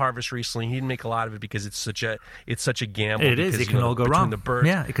late harvest recently. He didn't make a lot of it because it's such a gamble. It is. It can all go wrong. The birds.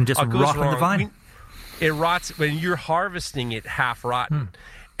 Yeah, it can just rot in the vine. It rots when you're harvesting it half rotten.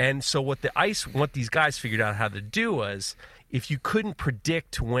 And so what these guys figured out how to do was, if you couldn't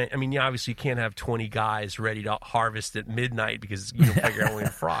predict when, I mean, obviously you can't have 20 guys ready to harvest at midnight because you don't figure out when the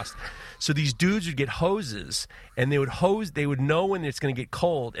frost. So these dudes would get hoses, and they would know when it's going to get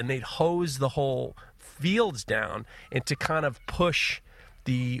cold, and they'd hose the whole fields down, and to kind of push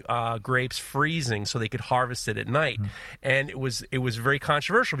the grapes freezing so they could harvest it at night. And it was very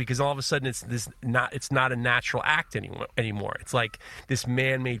controversial because all of a sudden it's not a natural act anymore. It's like this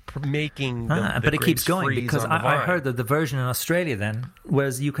man-made making the but it keeps going because I heard that the version in Australia then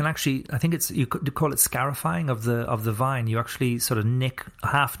was you can actually, I think you could call it scarifying of the vine. You actually sort of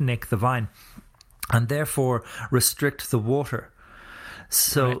half nick the vine and therefore restrict the water.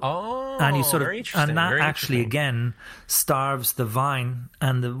 So, and you sort of, and that actually again starves the vine,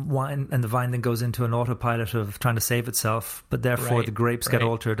 and the vine then goes into an autopilot of trying to save itself. But therefore, the grapes get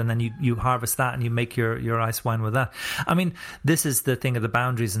altered, and then you harvest that, and you make your ice wine with that. I mean, this is the thing of the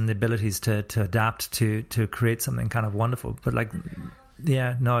boundaries and the abilities to adapt to create something kind of wonderful. But like,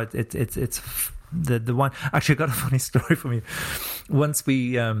 yeah, no, it's the one. Actually, I got a funny story from you. Once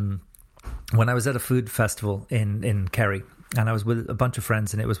when I was at a food festival in Kerry. And I was with a bunch of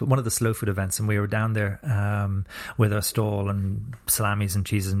friends, and it was one of the slow food events, and we were down there with our stall and salamis and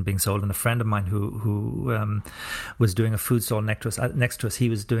cheeses and being sold. And a friend of mine who was doing a food stall next to us, he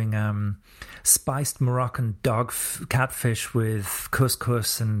was doing spiced Moroccan catfish with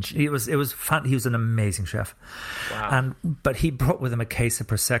couscous, and he was an amazing chef. Wow. But he brought with him a case of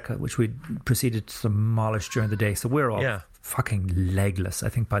prosecco, which we proceeded to demolish during the day. So we're all fucking legless, I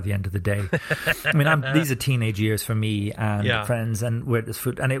think, by the end of the day. I mean, these are teenage years for me and friends, and we're at this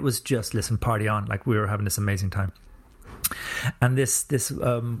food, and it was just, listen, party on. Like, we were having this amazing time. And this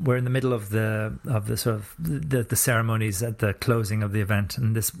we're in the middle of the sort of the ceremonies at the closing of the event,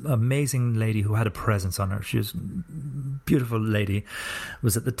 and this amazing lady who had a presence on her, she was a beautiful lady,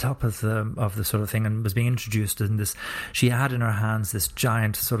 was at the top of the sort of thing and was being introduced, and this, she had in her hands this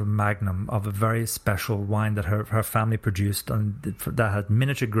giant sort of magnum of a very special wine that her family produced, and that had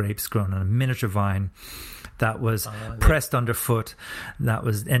miniature grapes grown on a miniature vine, that was pressed underfoot, that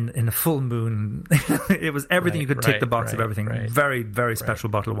was in a full moon. It was everything you could tick the box of everything. Very, very special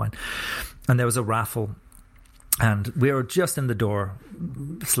bottle of wine. And there was a raffle, and we were just in the door,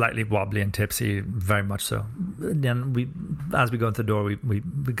 slightly wobbly and tipsy, very much so. And then as we go into the door, we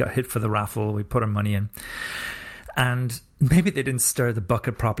got hit for the raffle. We put our money in, and maybe they didn't stir the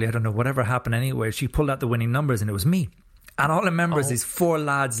bucket properly. I don't know. Whatever happened anyway, she pulled out the winning numbers, and it was me. And all I remember is these four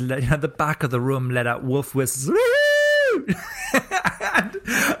lads at the back of the room let out wolf whistles. And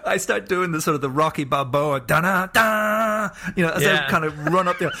I start doing the sort of the Rocky Balboa, da-da-da, as I kind of run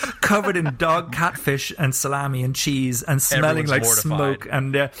up there, covered in dog catfish and salami and cheese and smelling like smoke.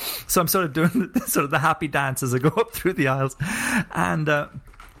 And so I'm sort of doing sort of the happy dance as I go up through the aisles. And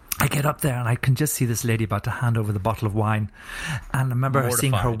I get up there and I can just see this lady about to hand over the bottle of wine. And I remember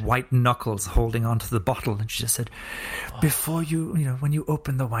seeing her white knuckles holding onto the bottle. And she just said, before when you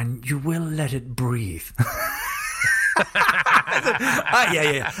open the wine, you will let it breathe. I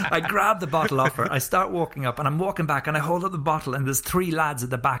said, yeah. I grab the bottle off her. I start walking up, and I'm walking back, and I hold up the bottle, and there's three lads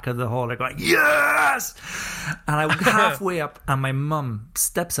at the back of the hall. They're going, yes! And I halfway up, and my mum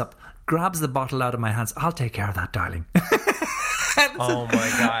steps up, grabs the bottle out of my hands. I'll take care of that, darling. Oh my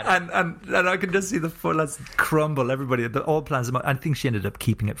God! And I can just see the four lads crumble. Everybody, all plans. I think she ended up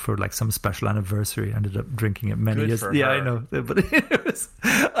keeping it for like some special anniversary. Ended up drinking it many years. Yeah, I know. But it was.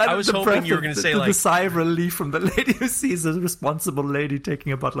 I was hoping you were going to say the sigh of relief from the lady who sees a responsible lady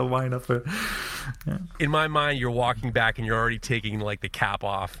taking a bottle of wine off her. Yeah. In my mind, you're walking back and you're already taking like the cap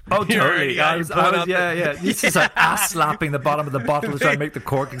off. Oh, totally. I was, yeah. He's just like ass slapping the bottom of the bottle to try and make the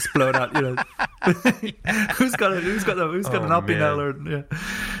cork explode out. Who's got an uppy now?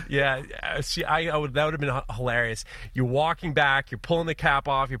 Yeah. See, that would have been hilarious. You're walking back, you're pulling the cap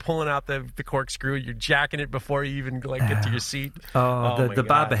off, you're pulling out the corkscrew, you're jacking it before you even get to your seat. The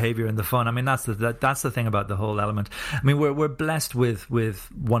bad behavior and the fun. I mean, that's the thing about the whole element. I mean, we're blessed with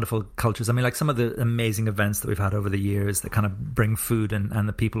wonderful cultures. I mean, like some of the amazing events that we've had over the years that kind of bring food and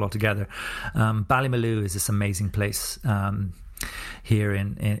the people all together. Ballymaloe is this amazing place. Here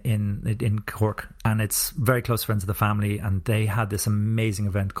in Cork, and it's very close friends of the family, and they had this amazing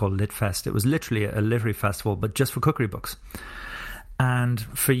event called Lit Fest. It was literally a literary festival, but just for cookery books. And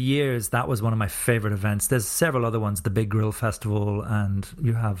for years, that was one of my favorite events. There's several other ones, the Big Grill Festival, and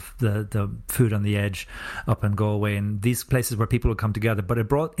you have the Food on the Edge up in Galway, and these places where people would come together. But it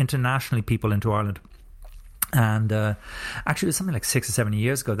brought internationally people into Ireland. And actually, it was something like 6 or 7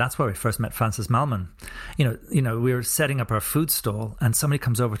 years ago. That's where we first met Francis Malman. You know, we were setting up our food stall, and somebody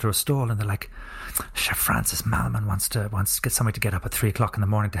comes over to our stall, and they're like, "Chef Francis Malman wants to get somebody to get up at 3 o'clock in the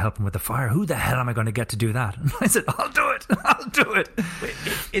morning to help him with the fire. Who the hell am I going to get to do that?" And I said, "I'll do it. I'll do it." Wait,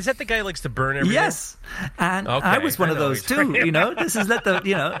 is that the guy who likes to burn everything? Yes, and okay, I was one of those too. You know, this is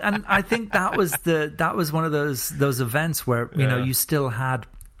and I think that was one of those events where you know you still had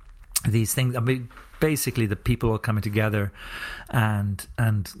these things. I mean, basically the people all coming together, and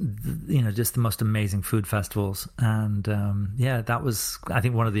you know, just the most amazing food festivals. And that was, I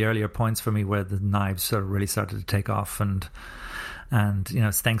think, one of the earlier points for me where the knives sort of really started to take off, and you know,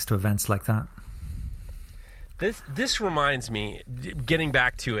 it's thanks to events like that. This reminds me, getting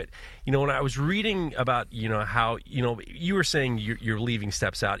back to it, you know, when I was reading about, you know, how, you know, you were saying you're leaving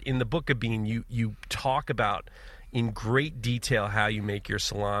steps out in the Book of Bean, you talk about in great detail how you make your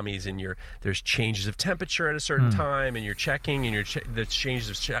salamis, and there's changes of temperature at a certain time, and you're checking, and the changes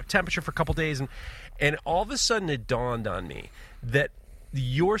of temperature for a couple days, and all of a sudden it dawned on me that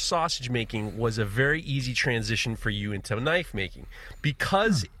your sausage making was a very easy transition for you into knife making,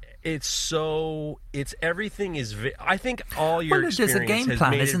 because everything is. I think all your experience has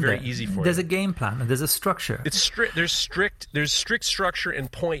made it very easy for you. There's a game plan and there's a structure. It's strict. There's strict structure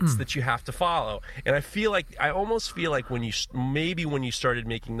and points that you have to follow. And I almost feel like when you started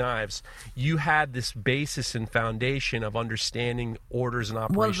making knives, you had this basis and foundation of understanding orders and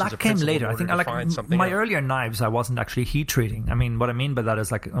operations. Well, that came later. I think my earlier knives, I wasn't actually heat treating. I mean, what I mean by that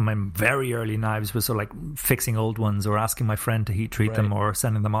is like my very early knives was sort of like fixing old ones or asking my friend to heat treat them or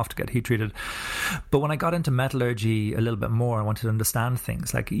sending them off to get heat treated. But when I got into metallurgy a little bit more, I wanted to understand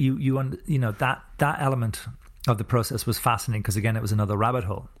things like you know, that element of the process was fascinating, because again, it was another rabbit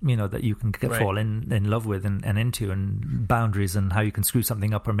hole, you know, that you can fall in love with and into, and boundaries and how you can screw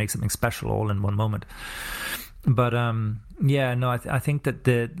something up or make something special all in one moment. But I think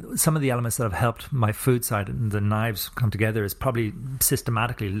that some of the elements that have helped my food side and the knives come together is probably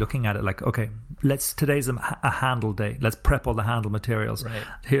systematically looking at it like, okay, today's a handle day. Let's prep all the handle materials. Right.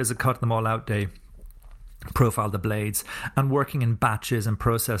 Here's a cut them all out day. Profile the blades, and working in batches and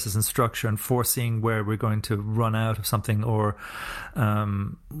processes and structure, and foreseeing where we're going to run out of something, or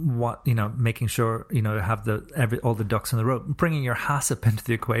making sure, you know, have all the ducks in the row. Bringing your HACCP into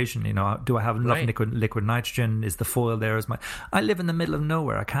the equation. You know, do I have enough liquid nitrogen? Is the foil there? I live in the middle of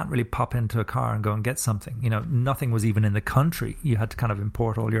nowhere. I can't really pop into a car and go and get something. You know, nothing was even in the country. You had to kind of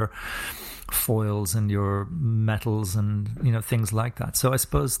import all your foils and your metals and, you know, things like that. So I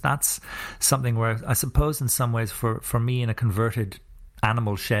suppose that's something where I suppose in some ways for me in a converted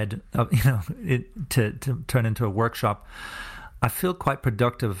animal shed, you know, to turn into a workshop, I feel quite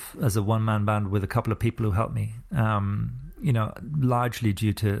productive as a one-man band with a couple of people who help me, you know, largely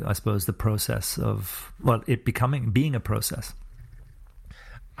due to, I suppose, the process of, well, it being a process.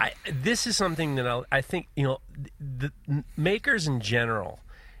 This is something that I think, you know, the makers in general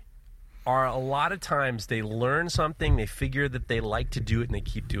are a lot of times they learn something, they figure that they like to do it, and they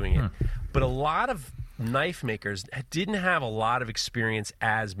keep doing it. But a lot of knife makers didn't have a lot of experience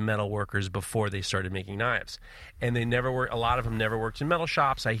as metal workers before they started making knives, and they never worked. A lot of them never worked in metal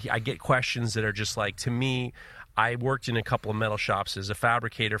shops. I get questions that are just like, to me, I worked in a couple of metal shops as a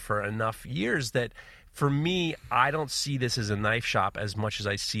fabricator for enough years that for me, I don't see this as a knife shop as much as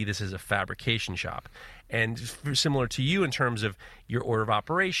I see this as a fabrication shop. And similar to you in terms of your order of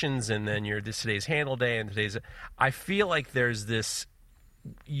operations, and then today's handle day, and I feel like there's this,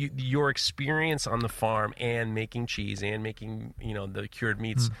 your experience on the farm and making cheese and making, you know, the cured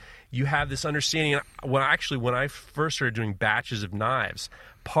meats, you have this understanding. When I first started doing batches of knives,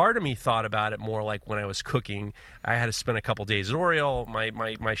 part of me thought about it more like when I was cooking. I had to spend a couple days at Oriole.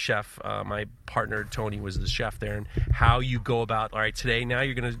 My chef, my partner Tony was the chef there, and how you go about. All right, today now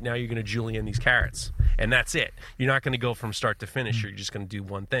you're gonna julienne these carrots, and that's it. You're not going to go from start to finish. You're just going to do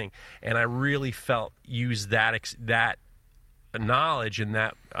one thing. And I really use that knowledge and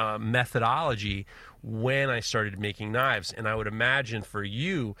that methodology when I started making knives. And I would imagine for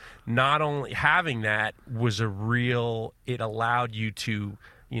you, not only having that it allowed you to,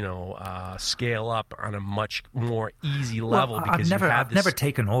 you know, scale up on a much more easy level. Well, because I've never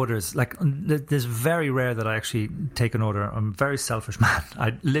taken orders. Like, there's very rare that I actually take an order. I'm a very selfish man.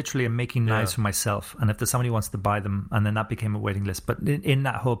 I literally am making knives for myself, and if there's somebody who wants to buy them, and then that became a waiting list. But in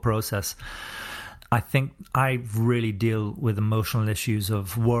that whole process, I think I really deal with emotional issues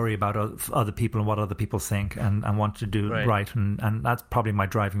of worry about other people and what other people think, and want to do right. And that's probably my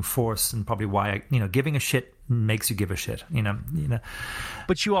driving force, and probably why giving a shit makes you give a shit.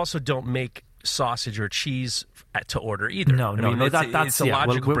 But you also don't make sausage or cheese to order either. No, that's a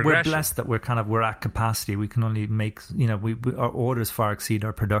logical progression. We're blessed that we're at capacity. We can only make our orders far exceed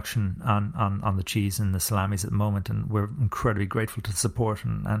our production on the cheese and the salamis at the moment, and we're incredibly grateful to the support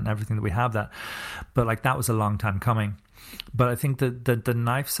and everything that we have that. But like, that was a long time coming. But I think the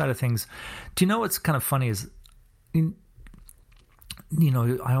knife side of things. Do you know what's kind of funny is, I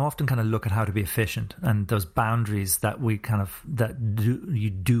often kind of look at how to be efficient and those boundaries that you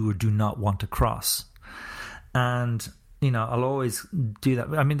do or do not want to cross. And, I'll always do that.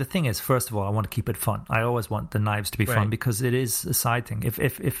 I mean, the thing is, first of all, I want to keep it fun. I always want the knives to be fun, because it is a side thing. If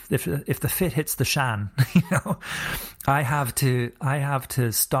the fit hits the shan, I have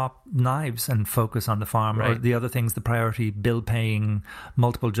to stop knives and focus on the farm or the other things, the priority, bill paying,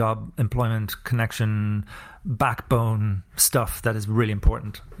 multiple job employment, connection, backbone stuff that is really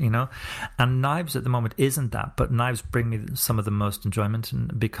important, and knives at the moment isn't that, but knives bring me some of the most enjoyment,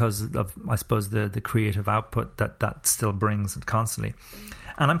 and because of, I suppose, the creative output that still brings constantly.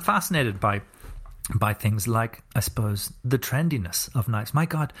 And I'm fascinated by things like, I suppose, the trendiness of knives. My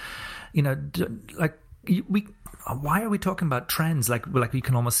God, why are we talking about trends like you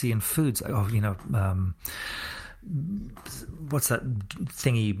can almost see in foods? What's that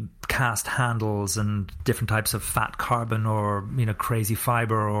thingy, cast handles and different types of fat carbon, or crazy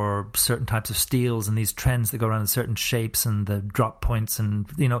fiber, or certain types of steels, and these trends that go around in certain shapes and the drop points, and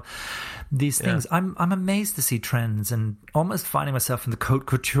these things. I'm amazed to see trends, and almost finding myself in the haute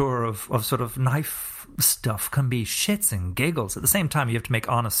couture of sort of knife stuff can be shits and giggles. At the same time, you have to make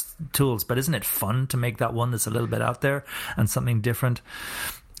honest tools, but isn't it fun to make that one that's a little bit out there and something different?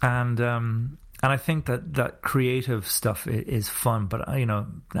 And I think that creative stuff is fun, but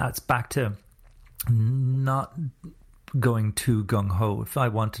that's back to not going too gung-ho. If I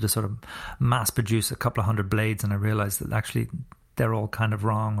wanted to sort of mass produce a couple of 100 blades and I realized that actually they're all kind of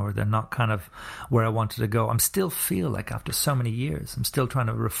wrong, or they're not kind of where I wanted to go, I'm still feel like after so many years, I'm still trying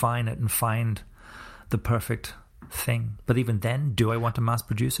to refine it and find the perfect thing. But even then, do I want to mass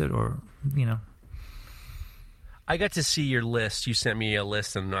produce it, or, I got to see your list. You sent me a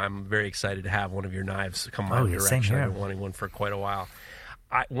list, and I'm very excited to have one of your knives come my direction. Same here. I've been wanting one for quite a while.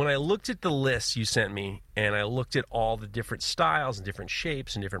 When I looked at the list you sent me, and I looked at all the different styles and different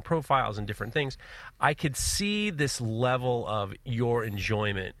shapes and different profiles and different things, I could see this level of your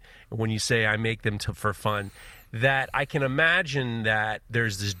enjoyment when you say I make them for fun. That I can imagine that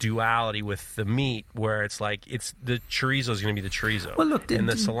there's this duality with the meat, where it's like the chorizo is going to be the chorizo, and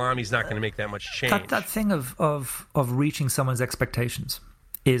the salami's not going to make that much change. That thing of reaching someone's expectations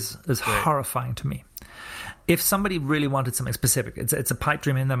is horrifying to me. If somebody really wanted something specific, it's a pipe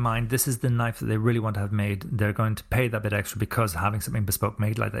dream in their mind, this is the knife that they really want to have made, they're going to pay that bit extra, because having something bespoke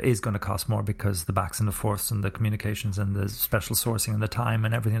made like that is going to cost more, because the backs and the forths and the communications and the special sourcing and the time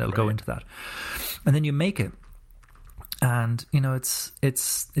and everything that'll go into that. And then you make it, and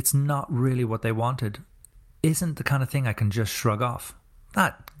it's not really what they wanted, isn't the kind of thing I can just shrug off.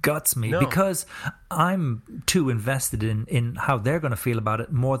 That guts me, because I'm too invested in how they're going to feel about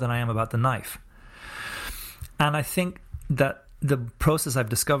it more than I am about the knife. And I think that the process I've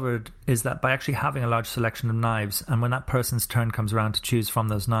discovered is that by actually having a large selection of knives, and when that person's turn comes around to choose from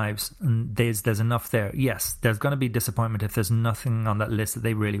those knives, and there's enough there, yes, there's going to be disappointment if there's nothing on that list that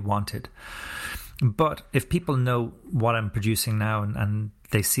they really wanted. But if people know what I'm producing now, and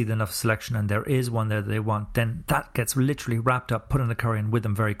they see enough selection, and there is one there that they want, then that gets literally wrapped up, put in the curry, and with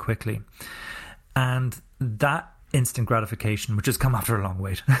them very quickly. And that instant gratification, which has come after a long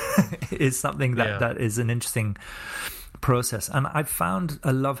wait, is something that is an interesting process. And I've found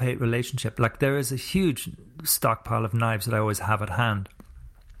a love-hate relationship. Like, there is a huge stockpile of knives that I always have at hand,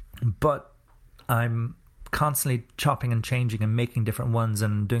 but I'm constantly chopping and changing and making different ones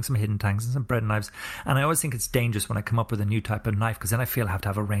and doing some hidden tangs and some bread knives. And I always think it's dangerous when I come up with a new type of knife, because then I feel I have to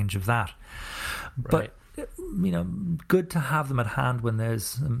have a range of that. Right. But good to have them at hand when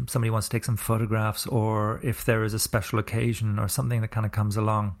there's somebody wants to take some photographs, or if there is a special occasion or something that kind of comes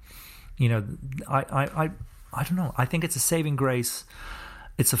along. I don't know. I think it's a saving grace.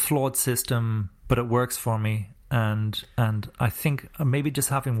 It's a flawed system, but it works for me. And I think maybe just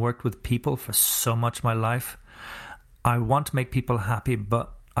having worked with people for so much of my life, I want to make people happy,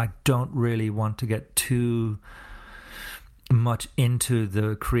 but I don't really want to get too much into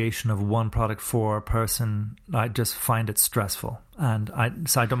the creation of one product for a person. I just find it stressful, and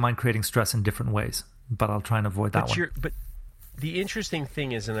so I don't mind creating stress in different ways, but I'll try and avoid that one. the interesting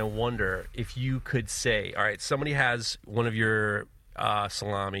thing is, and I wonder if you could say, all right, somebody has one of your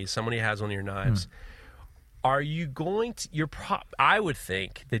salami, somebody has one of your knives. Are you going to? I would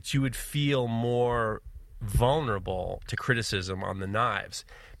think that you would feel more vulnerable to criticism on the knives,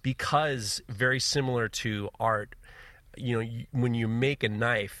 because very similar to art, when you make a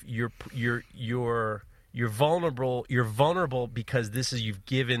knife, you're vulnerable. You're vulnerable because you've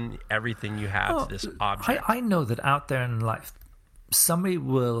given everything you have to this object. I know that out there in life, somebody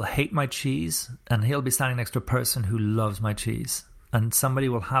will hate my cheese, and he'll be standing next to a person who loves my cheese. And somebody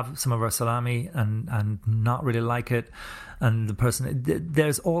will have some of our salami and not really like it. And the person,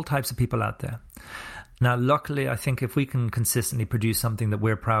 there's all types of people out there. Now, luckily, I think if we can consistently produce something that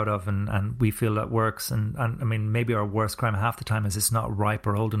we're proud of and we feel that works, and I mean, maybe our worst crime half the time is it's not ripe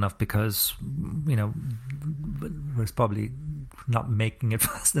or old enough because, we're probably not making it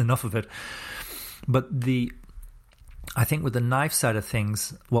fast enough of it. But I think with the knife side of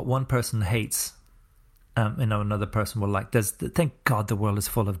things, what one person hates, another person will like. Thank God the world is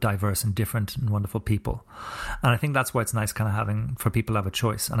full of diverse and different and wonderful people, and I think that's why it's nice kind of having for people to have a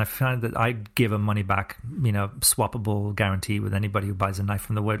choice. And I find that I give a money back, swappable guarantee with anybody who buys a knife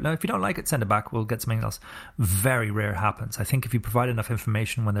from the world. Now, if you don't like it, send it back. We'll get something else. Very rare happens. I think if you provide enough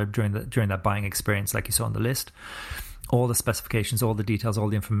information when they're during that buying experience, like you saw on the list, all the specifications, all the details, all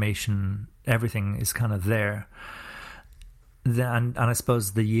the information, everything is kind of there. And I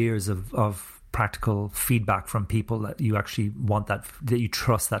suppose the years of practical feedback from people that you actually want that you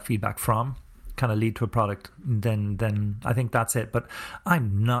trust that feedback from kind of lead to a product, then I think that's it. But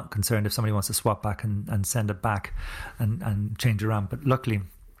I'm not concerned if somebody wants to swap back and send it back and change around. But luckily,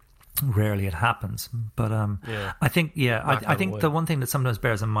 rarely it happens. But I think I think the one thing that sometimes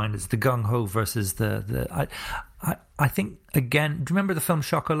bears in mind is the gung ho versus I think, again, do you remember the film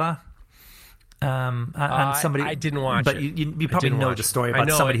Chocolat? And somebody, I didn't watch but it. You probably know the story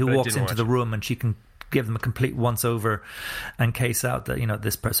about somebody who walks into the room and she can give them a complete once over and case out that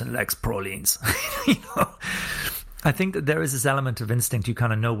this person likes pralines. I think that there is this element of instinct. You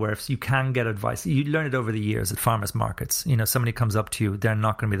kind of know where if you can get advice. You learn it over the years at farmers markets. Somebody comes up to you, they're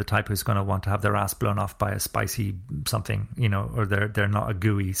not going to be the type who's going to want to have their ass blown off by a spicy something, or they're not a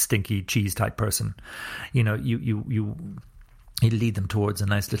gooey, stinky cheese type person. You lead them towards a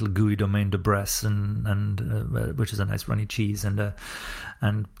nice little gooey domaine de Bresse, and which is a nice runny cheese, and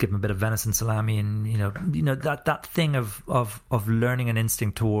give them a bit of venison salami, and that thing of learning an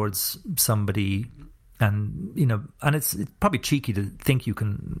instinct towards somebody, and and it's probably cheeky to think you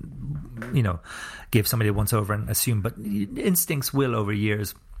can give somebody a once over and assume, but instincts will over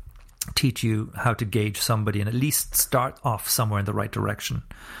years teach you how to gauge somebody and at least start off somewhere in the right direction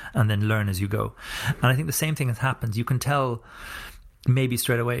and then learn as you go. And I think the same thing happens. You can tell maybe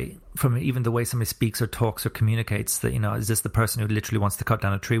straight away from even the way somebody speaks or talks or communicates that, is this the person who literally wants to cut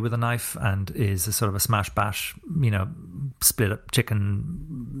down a tree with a knife and is a sort of a smash bash, split up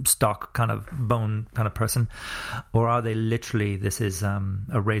chicken stock kind of bone kind of person, or are they literally, this is a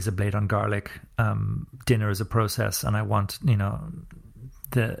razor blade on garlic, dinner is a process, and I want,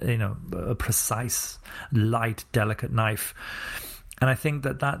 a precise, light, delicate knife. And I think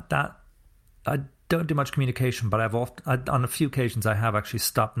that I don't do much communication, but on a few occasions I have actually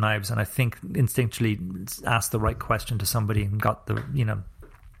stopped knives, and I think instinctually asked the right question to somebody and got the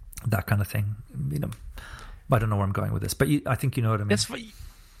that kind of thing. I don't know where I'm going with this, but I think you know what I mean.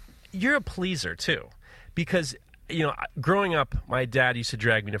 You're a pleaser too, because growing up, my dad used to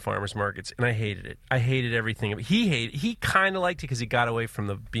drag me to farmers markets, and I hated it. I hated everything. He kind of liked it because he got away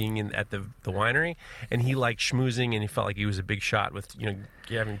from being at the winery, and he liked schmoozing, and he felt like he was a big shot with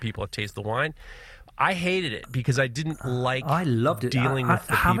having people taste the wine. I hated it because I didn't like. I loved it. Dealing with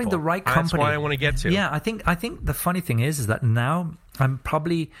the having people. The right company. That's why I want to get to. Yeah, I think the funny thing is that now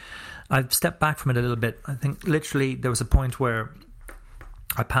I've stepped back from it a little bit. I think literally there was a point where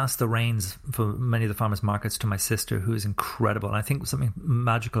I passed the reins for many of the farmers markets to my sister, who is incredible. And I think something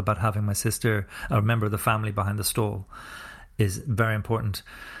magical about having my sister, a member of the family behind the stall, is very important.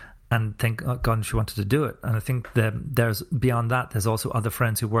 And thank God she wanted to do it. And I think that there's beyond that, there's also other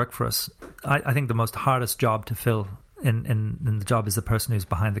friends who work for us. I think the most hardest job to fill in the job is the person who's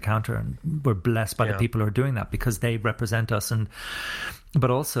behind the counter, and we're blessed by the people who are doing that because they represent us,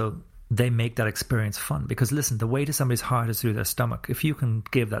 but also they make that experience fun. Because listen, the way to somebody's heart is through their stomach. If you can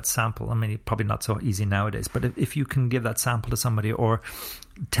give that sample, I mean, probably not so easy nowadays, but if you can give that sample to somebody or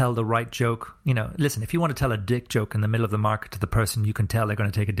tell the right joke, listen, if you want to tell a dick joke in the middle of the market to the person, you can tell they're going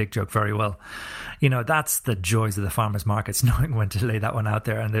to take a dick joke very well. That's the joys of the farmers markets, knowing when to lay that one out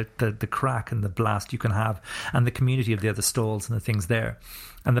there, and the crack and the blast you can have, and the community of the other stalls and the things there,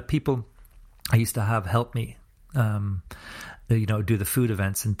 and the people I used to have help me. do the food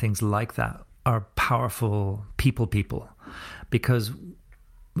events and things like that are powerful people, because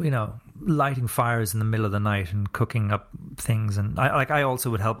lighting fires in the middle of the night and cooking up things, and I also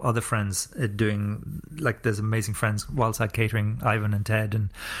would help other friends doing, like, there's amazing friends, Wildside Catering, Ivan and Ted, and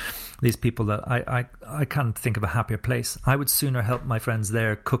these people that I can't think of a happier place. I would sooner help my friends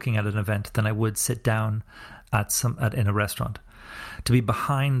there cooking at an event than I would sit down in a restaurant. To be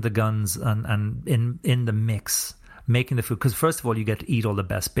behind the guns and in the mix, making the food, because first of all you get to eat all the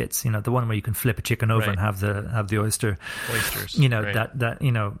best bits, the one where you can flip a chicken over and have the oysters, that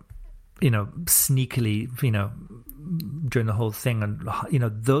sneakily, during the whole thing, and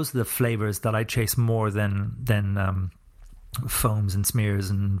those are the flavors that I chase more than foams and smears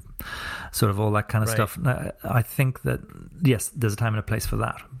and sort of all that kind of stuff. I think that yes, there's a time and a place for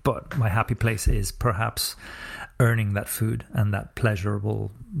that, but my happy place is perhaps earning that food and that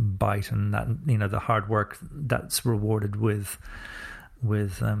pleasurable bite, and that the hard work that's rewarded with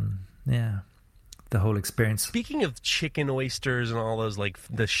the whole experience. Speaking of chicken, oysters, and all those, like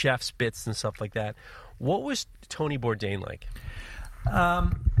the chef's bits and stuff like that, what was Tony Bourdain like?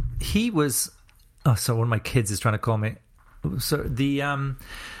 He was. Oh, so one of my kids is trying to call me. So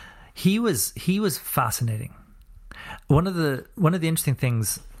he was fascinating. One of the interesting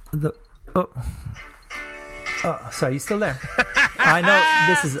things. Sorry, you still there? I know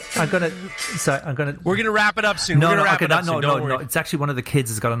this is. I'm gonna. We're gonna wrap it up soon. No. It's actually one of the kids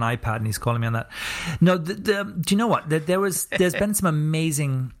has got an iPad and he's calling me on that. No, do you know what? There's been some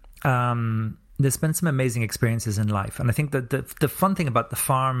amazing. There's been some amazing experiences in life, and I think that the fun thing about the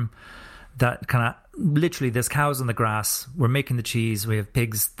farm, that kind of literally, there's cows on the grass, we're making the cheese, we have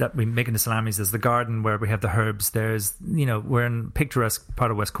pigs that we're making the salamis, there's the garden where we have the herbs, there's we're in picturesque part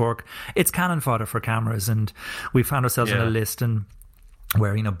of West Cork, it's cannon fodder for cameras, and we found ourselves on a list and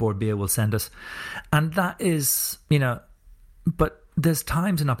where Bord Bia will send us, and that is but there's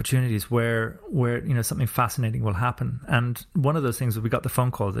times and opportunities where something fascinating will happen. And one of those things was we got the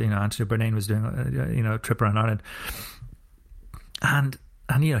phone call that Anthony Bourdain was doing a trip around Ireland, and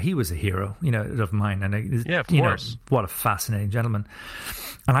he was a hero, of mine. And of course, what a fascinating gentleman.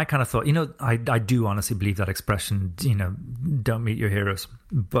 And I kind of thought, I do honestly believe that expression, don't meet your heroes.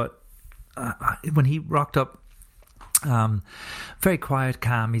 But when he rocked up, very quiet,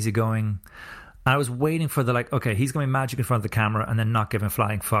 calm, easygoing, I was waiting for okay, he's going to be magic in front of the camera and then not give a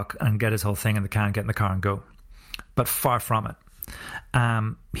flying fuck and get his whole thing in the can, get in the car and go. But far from it.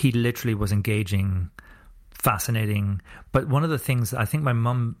 He literally was engaging, fascinating. But one of the things I think my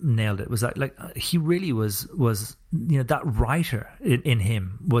mum nailed it was that he really was that writer in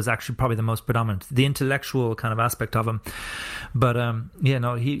him was actually probably the most predominant, the intellectual kind of aspect of him. But he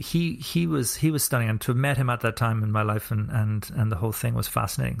was stunning, and to have met him at that time in my life and the whole thing was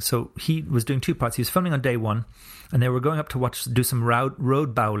fascinating. So he was doing two parts. He was filming on day one, and they were going up to do some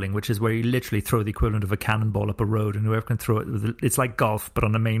road bowling, which is where you literally throw the equivalent of a cannonball up a road, and whoever can throw it, it's like golf but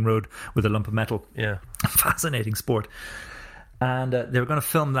on a main road with a lump of metal. Yeah. Fascinating sport. And they were going to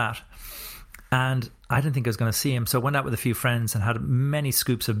film that, and I didn't think I was going to see him, so I went out with a few friends and had many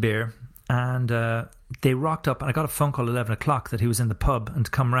scoops of beer, and they rocked up, and I got a phone call at 11 o'clock that he was in the pub and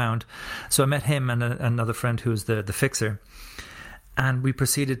to come round. So I met him and another friend who was the fixer, and we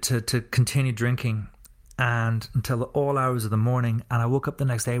proceeded to continue drinking and until all hours of the morning. And I woke up the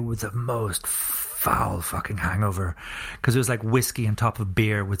next day with the most foul fucking hangover, because it was like whiskey on top of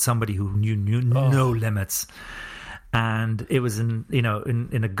beer with somebody who knew no limits. And it was in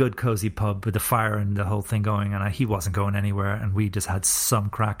a good cozy pub with the fire and the whole thing going, and he wasn't going anywhere, and we just had some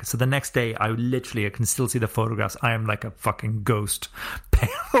crack. So the next day, I can still see the photographs. I am like a fucking ghost,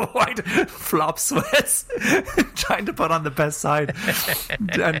 pale white, flop sweats, trying to put on the best side,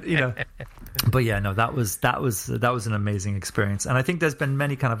 and But yeah, no, that was an amazing experience, and I think there's been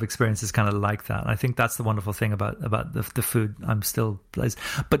many kind of experiences kind of like that. And I think that's the wonderful thing about the food. I'm still pleased,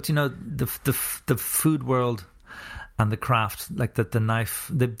 but the food world and the craft, like the knife,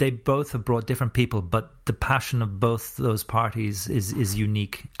 they both have brought different people, but the passion of both those parties is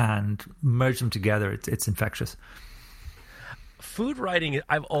unique, and merge them together, it's infectious. Food writing,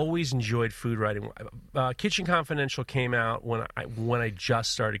 I've always enjoyed food writing. Kitchen Confidential came out when I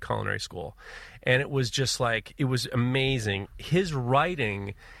just started culinary school, and it was just it was amazing. His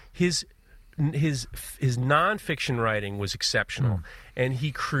writing, his nonfiction writing was exceptional, and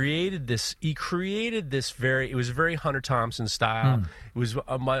he created this very, it was very Hunter Thompson style. It was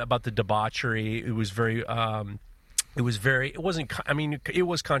about the debauchery. It was very it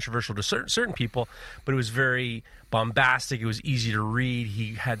was controversial to certain people, but it was very bombastic. It was easy to read.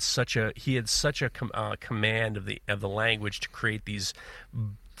 He had such a command of the language to create these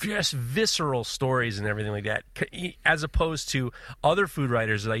just visceral stories and everything like that, as opposed to other food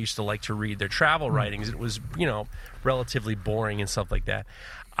writers that I used to like to read their travel writings. It was, relatively boring and stuff like that.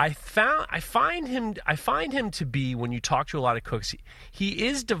 I find him to be, when you talk to a lot of cooks, he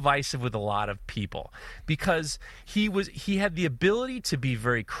is divisive with a lot of people, because he had the ability to be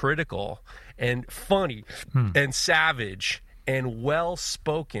very critical and funny and savage and well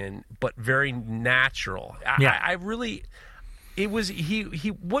spoken, but very natural. Yeah. I really, it was he.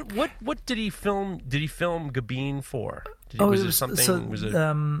 What did he film? Did he film Gabine for? Was it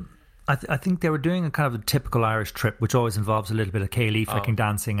something? I think they were doing a kind of a typical Irish trip, which always involves a little bit of Kaylee flicking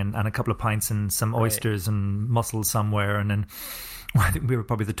dancing and a couple of pints and some oysters and mussels somewhere, and then I think we were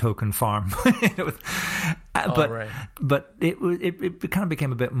probably the token farm. But it kind of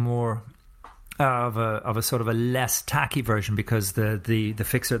became a bit more of a sort of a less tacky version, because the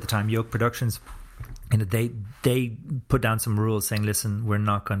fixer at the time, Yoke Productions, they put down some rules saying, listen, we're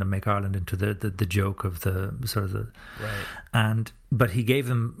not going to make Ireland into the joke of the sort of the right. But he gave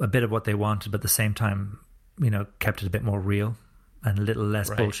them a bit of what they wanted, but at the same time, kept it a bit more real and a little less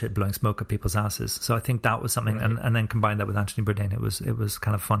bullshit blowing smoke at people's asses. So I think that was something, and then combined that with Anthony Bourdain, it was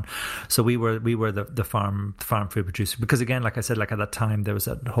kind of fun. So we were the farm food producer, because again, like I said, like at that time there was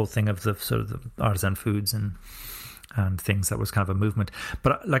that whole thing of the sort of the artisan foods and things that was kind of a movement.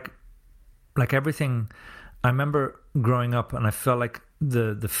 But like everything, I remember growing up, and I felt like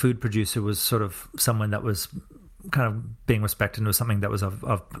the food producer was sort of someone that was kind of being respected, and it was something that was of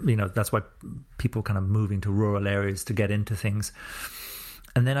that's why people kind of moving to rural areas to get into things.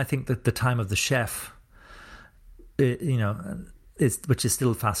 And then I think that the time of the chef, which is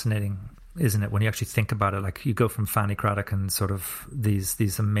still fascinating, isn't it? When you actually think about it, like you go from Fanny Craddock and sort of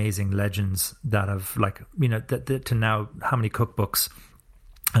these amazing legends that have to now how many cookbooks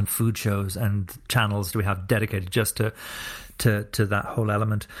and food shows and channels do we have dedicated just to that whole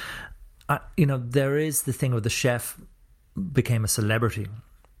element. There is the thing where the chef became a celebrity,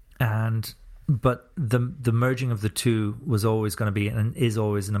 but the merging of the two was always going to be and is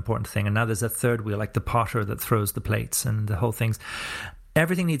always an important thing. And now there's a third wheel, like the potter that throws the plates and the whole things.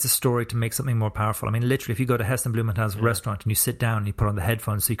 Everything needs a story to make something more powerful. I mean, literally, if you go to Heston Blumenthal's restaurant and you sit down and you put on the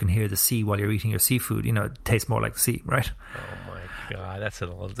headphones so you can hear the sea while you're eating your seafood, it tastes more like the sea, right? Oh my God, that's a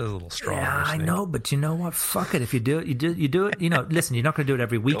little strong. Yeah, I know, but you know what? Fuck it. If you do it, you do it. Listen, you're not going to do it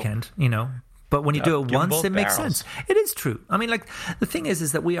every weekend, But when you do it once, it makes sense. It is true. I mean, like the thing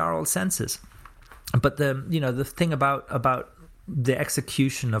is that we are all senses, but the thing about the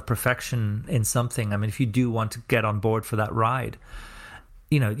execution of perfection in something. I mean, if you do want to get on board for that ride,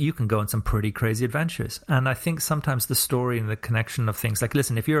 you can go on some pretty crazy adventures. And I think sometimes the story and the connection of things, like,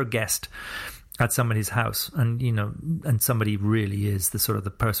 listen, if you're a guest at somebody's house and, and somebody really is the sort of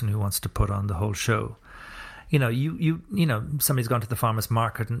the person who wants to put on the whole show, somebody's gone to the farmer's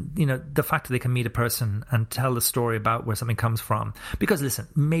market, and the fact that they can meet a person and tell the story about where something comes from, because listen,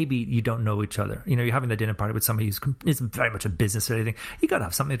 maybe you don't know each other, you're having a dinner party with somebody who's isn't very much a business or anything. You got to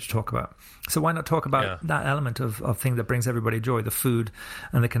have something to talk about. So why not talk about that element of thing that brings everybody joy, the food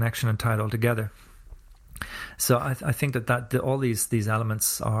and the connection, and tie it all together. So I think that all these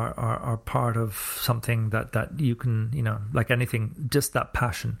elements are part of something that you can, like anything, just that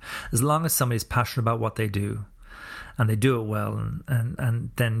passion. As long as somebody's passionate about what they do and they do it well,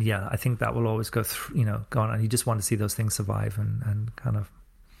 and then, I think that will always go through, go on. And you just want to see those things survive and kind of,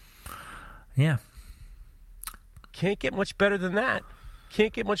 Can't get much better than that.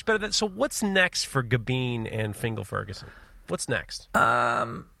 So what's next for Gabine and Fingal Ferguson? What's next?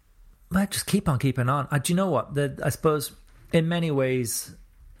 I just keep on keeping on. Do you know what? I suppose in many ways,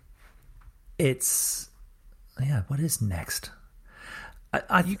 it's what is next?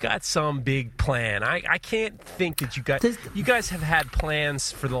 You got some big plan. I can't think that you guys have had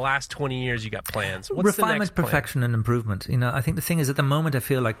plans for the last 20 years. You got plans. What's refinement, the next plan? perfection, and improvement. I think the thing is, at the moment, I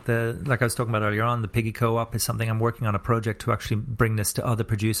feel like like I was talking about earlier on, the Piggy Co-op is something I'm working on, a project to actually bring this to other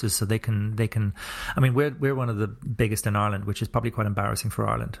producers so they can. I mean, we're one of the biggest in Ireland, which is probably quite embarrassing for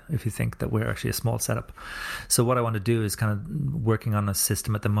Ireland if you think that we're actually a small setup. So what I want to do is kind of working on a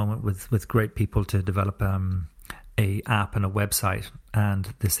system at the moment with great people to develop a app and a website,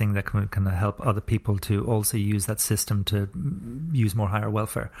 and this thing that can help other people to also use that system to use more higher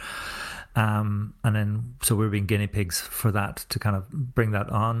welfare. And then, so we're being guinea pigs for that, to kind of bring that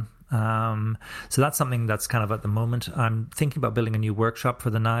on. So that's something that's kind of at the moment. I'm thinking about building a new workshop for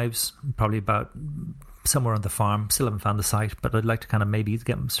the knives, probably about somewhere on the farm. Still haven't found the site, but I'd like to kind of maybe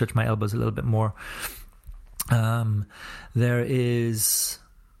stretch my elbows a little bit more. There is,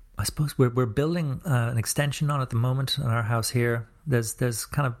 I suppose we're building an extension on at the moment in our house here. There's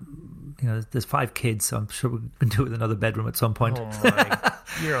kind of, there's 5 kids, so I'm sure we can do it with another bedroom at some point. Oh my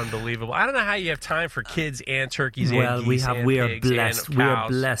You're unbelievable. I don't know how you have time for kids and turkeys well, and geese and we are pigs blessed. and We are cows.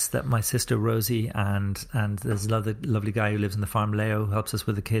 blessed that my sister Rosie and there's another lovely guy who lives in the farm, Leo, who helps us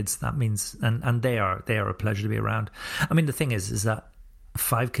with the kids. That means and they are a pleasure to be around. I mean, the thing is that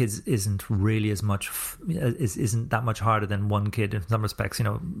 5 kids isn't really as much isn't that much harder than 1 kid in some respects. You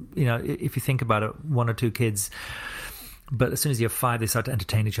know, if you think about it, 1 or 2 kids, but as soon as you have 5, they start to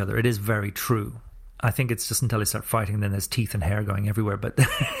entertain each other. It is very true. I think it's just until they start fighting, then there's teeth and hair going everywhere. But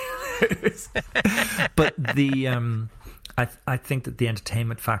but the I think that the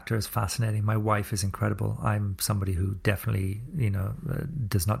entertainment factor is fascinating. My wife is incredible. I'm somebody who definitely,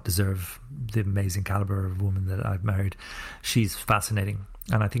 does not deserve the amazing caliber of woman that I've married. She's fascinating,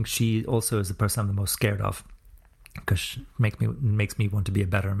 and I think she also is the person I'm the most scared of, because makes me want to be a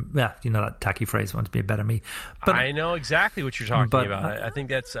better, that tacky phrase, want to be a better me. But I know exactly what you're talking about. I think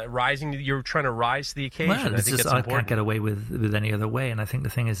that's rising. You're trying to rise to the occasion. Well, I think that's I important. can't get away with any other way. And I think the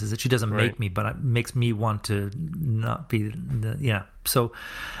thing is that she doesn't make me, but it makes me want to not be. So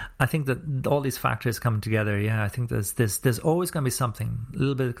I think that all these factors coming together. Yeah, I think there's always going to be something, a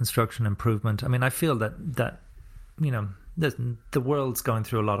little bit of construction improvement. I mean, I feel that the world's going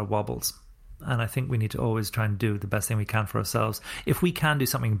through a lot of wobbles. And I think we need to always try and do the best thing we can for ourselves. If we can do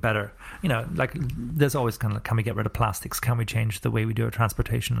something better, like there's always kind of, can we get rid of plastics? Can we change the way we do our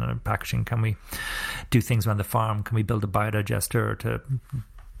transportation and our packaging? Can we do things around the farm? Can we build a biodigester to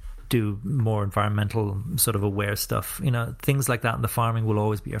do more environmental sort of aware stuff? Things like that in the farming will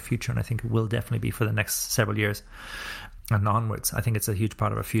always be our future. And I think it will definitely be for the next several years and onwards. I think it's a huge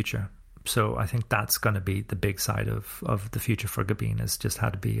part of our future. So I think that's going to be the big side of the future for Gabin, is just how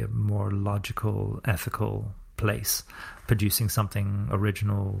to be a more logical, ethical place, producing something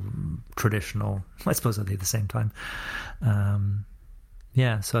original, traditional, I suppose at the same time.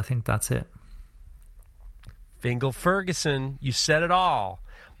 So I think that's it. Fingal Ferguson, you said it all.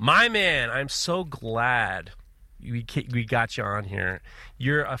 My man, I'm so glad we got you on here.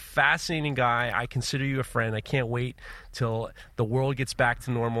 You're a fascinating guy. I consider you a friend. I can't wait till the world gets back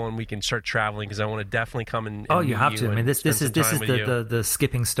to normal and we can start traveling, because I want to definitely come and you have to. I mean, this is the the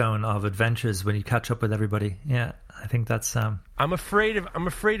skipping stone of adventures when you catch up with everybody. Yeah, I think that's. I'm afraid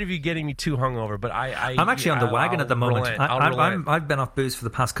of you getting me too hungover, but I'm actually on the wagon at the moment. I've been off booze for the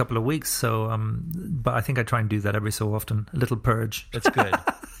past couple of weeks, so but I think I try and do that every so often. A little purge. That's good.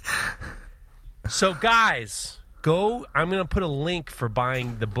 So guys, I'm going to put a link for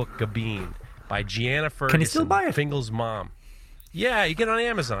buying the book Gabin by Gianna Ferguson. Can you still buy it? Fingal's mom. Yeah, you get it on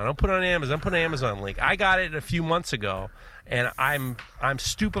Amazon. I'll put it on Amazon. I'll put an Amazon link. I got it a few months ago, and I'm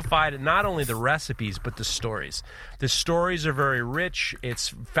stupefied at not only the recipes but the stories. The stories are very rich. It's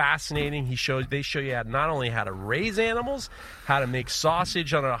fascinating. They show you not only how to raise animals, how to make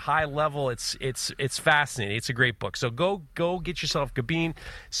sausage on a high level. It's fascinating. It's a great book. So go get yourself Gabin.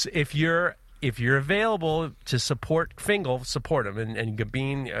 If you're available to support Fingal, support him. And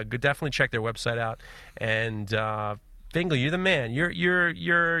Gabin, definitely check their website out. And Fingal, you're the man.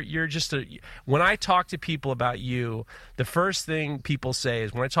 You're just when I talk to people about you, the first thing people say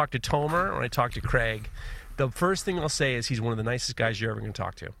is, when I talk to Tomer, when I talk to Craig, the first thing I'll say is he's one of the nicest guys you're ever going to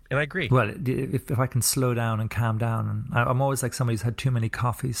talk to. And I agree. Well, if I can slow down and calm down, and I'm always like somebody who's had too many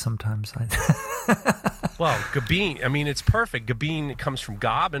coffees sometimes. Well, Gabin, I mean, it's perfect. Gabin comes from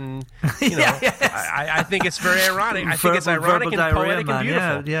gob, and I think it's very ironic. I think it's ironic and poetic and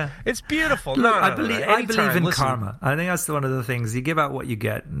beautiful. Yeah. It's beautiful. Look, I Anytime, believe in listen. karma. I think that's one of the things. You give out what you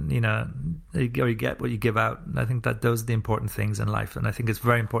get, or you get what you give out. And I think that those are the important things in life, and I think it's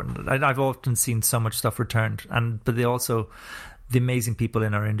very important. I've often seen so much stuff returned, but they also, the amazing people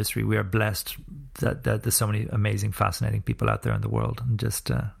in our industry. We are blessed that there's so many amazing, fascinating people out there in the world, and just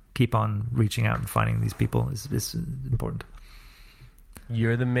keep on reaching out and finding these people is important.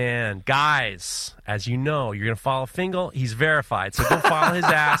 You're the man. Guys, as you know, you're going to follow Fingal. He's verified, so go follow his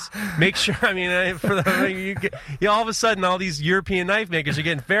ass. Make sure, all of a sudden, all these European knife makers are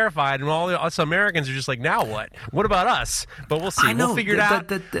getting verified, and all us Americans are just like, now what? What about us? But we'll see. We'll figure it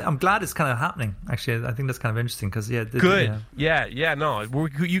out. I'm glad it's kind of happening, actually. I think that's kind of interesting, because, Good. Yeah, no.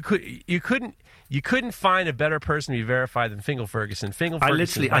 You couldn't find a better person to be verified than Fingal Ferguson.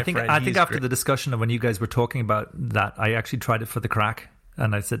 I think after the discussion of when you guys were talking about that, I actually tried it for the crack.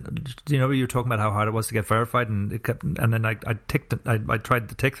 And I said, you were talking about how hard it was to get verified, and then I ticked it. I tried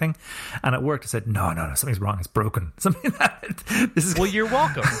the tick thing, and it worked. I said, no, something's wrong. It's broken. Something Well, you're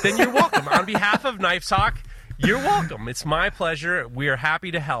welcome. Then you're welcome. On behalf of Knife Talk, you're welcome. It's my pleasure. We are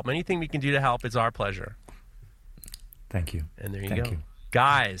happy to help. Anything we can do to help, it's our pleasure. Thank you. And there you go.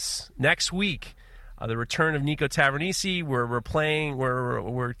 Guys, next week, the return of Nico Tavernisi.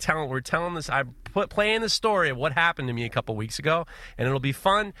 We're telling this. Playing the story of what happened to me a couple weeks ago, and it'll be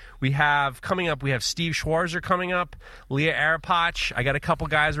fun. We have Steve Schwarzer coming up, Leah Arapach. I got a couple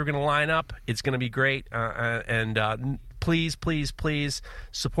guys we're going to line up. It's going to be great, and please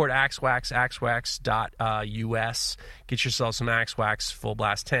support Axwax, axwax.us. Get yourself some Axwax Full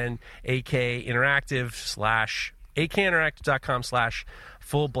Blast 10,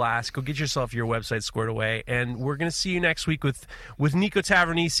 akinteractive.com/full blast. Go get yourself your website squared away, and we're going to see you next week with Nico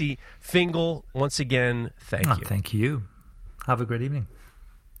Tavernisi. Fingal, once again, thank you. Thank you. Have a great evening.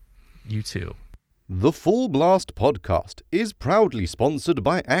 You too. The Full Blast podcast is proudly sponsored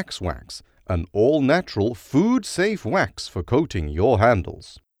by Axwax, an all-natural, food-safe wax for coating your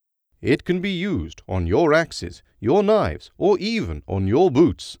handles. It can be used on your axes, your knives, or even on your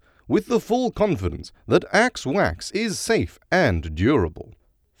boots, with the full confidence that Axe Wax is safe and durable.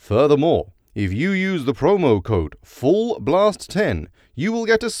 Furthermore, if you use the promo code FULLBLAST10, you will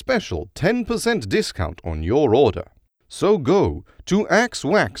get a special 10% discount on your order. So go to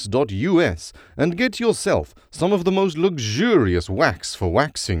axwax.us and get yourself some of the most luxurious wax for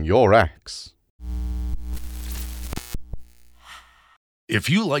waxing your axe. If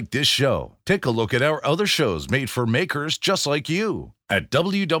you like this show, take a look at our other shows made for makers just like you at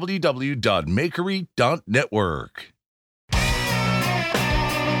www.makery.network.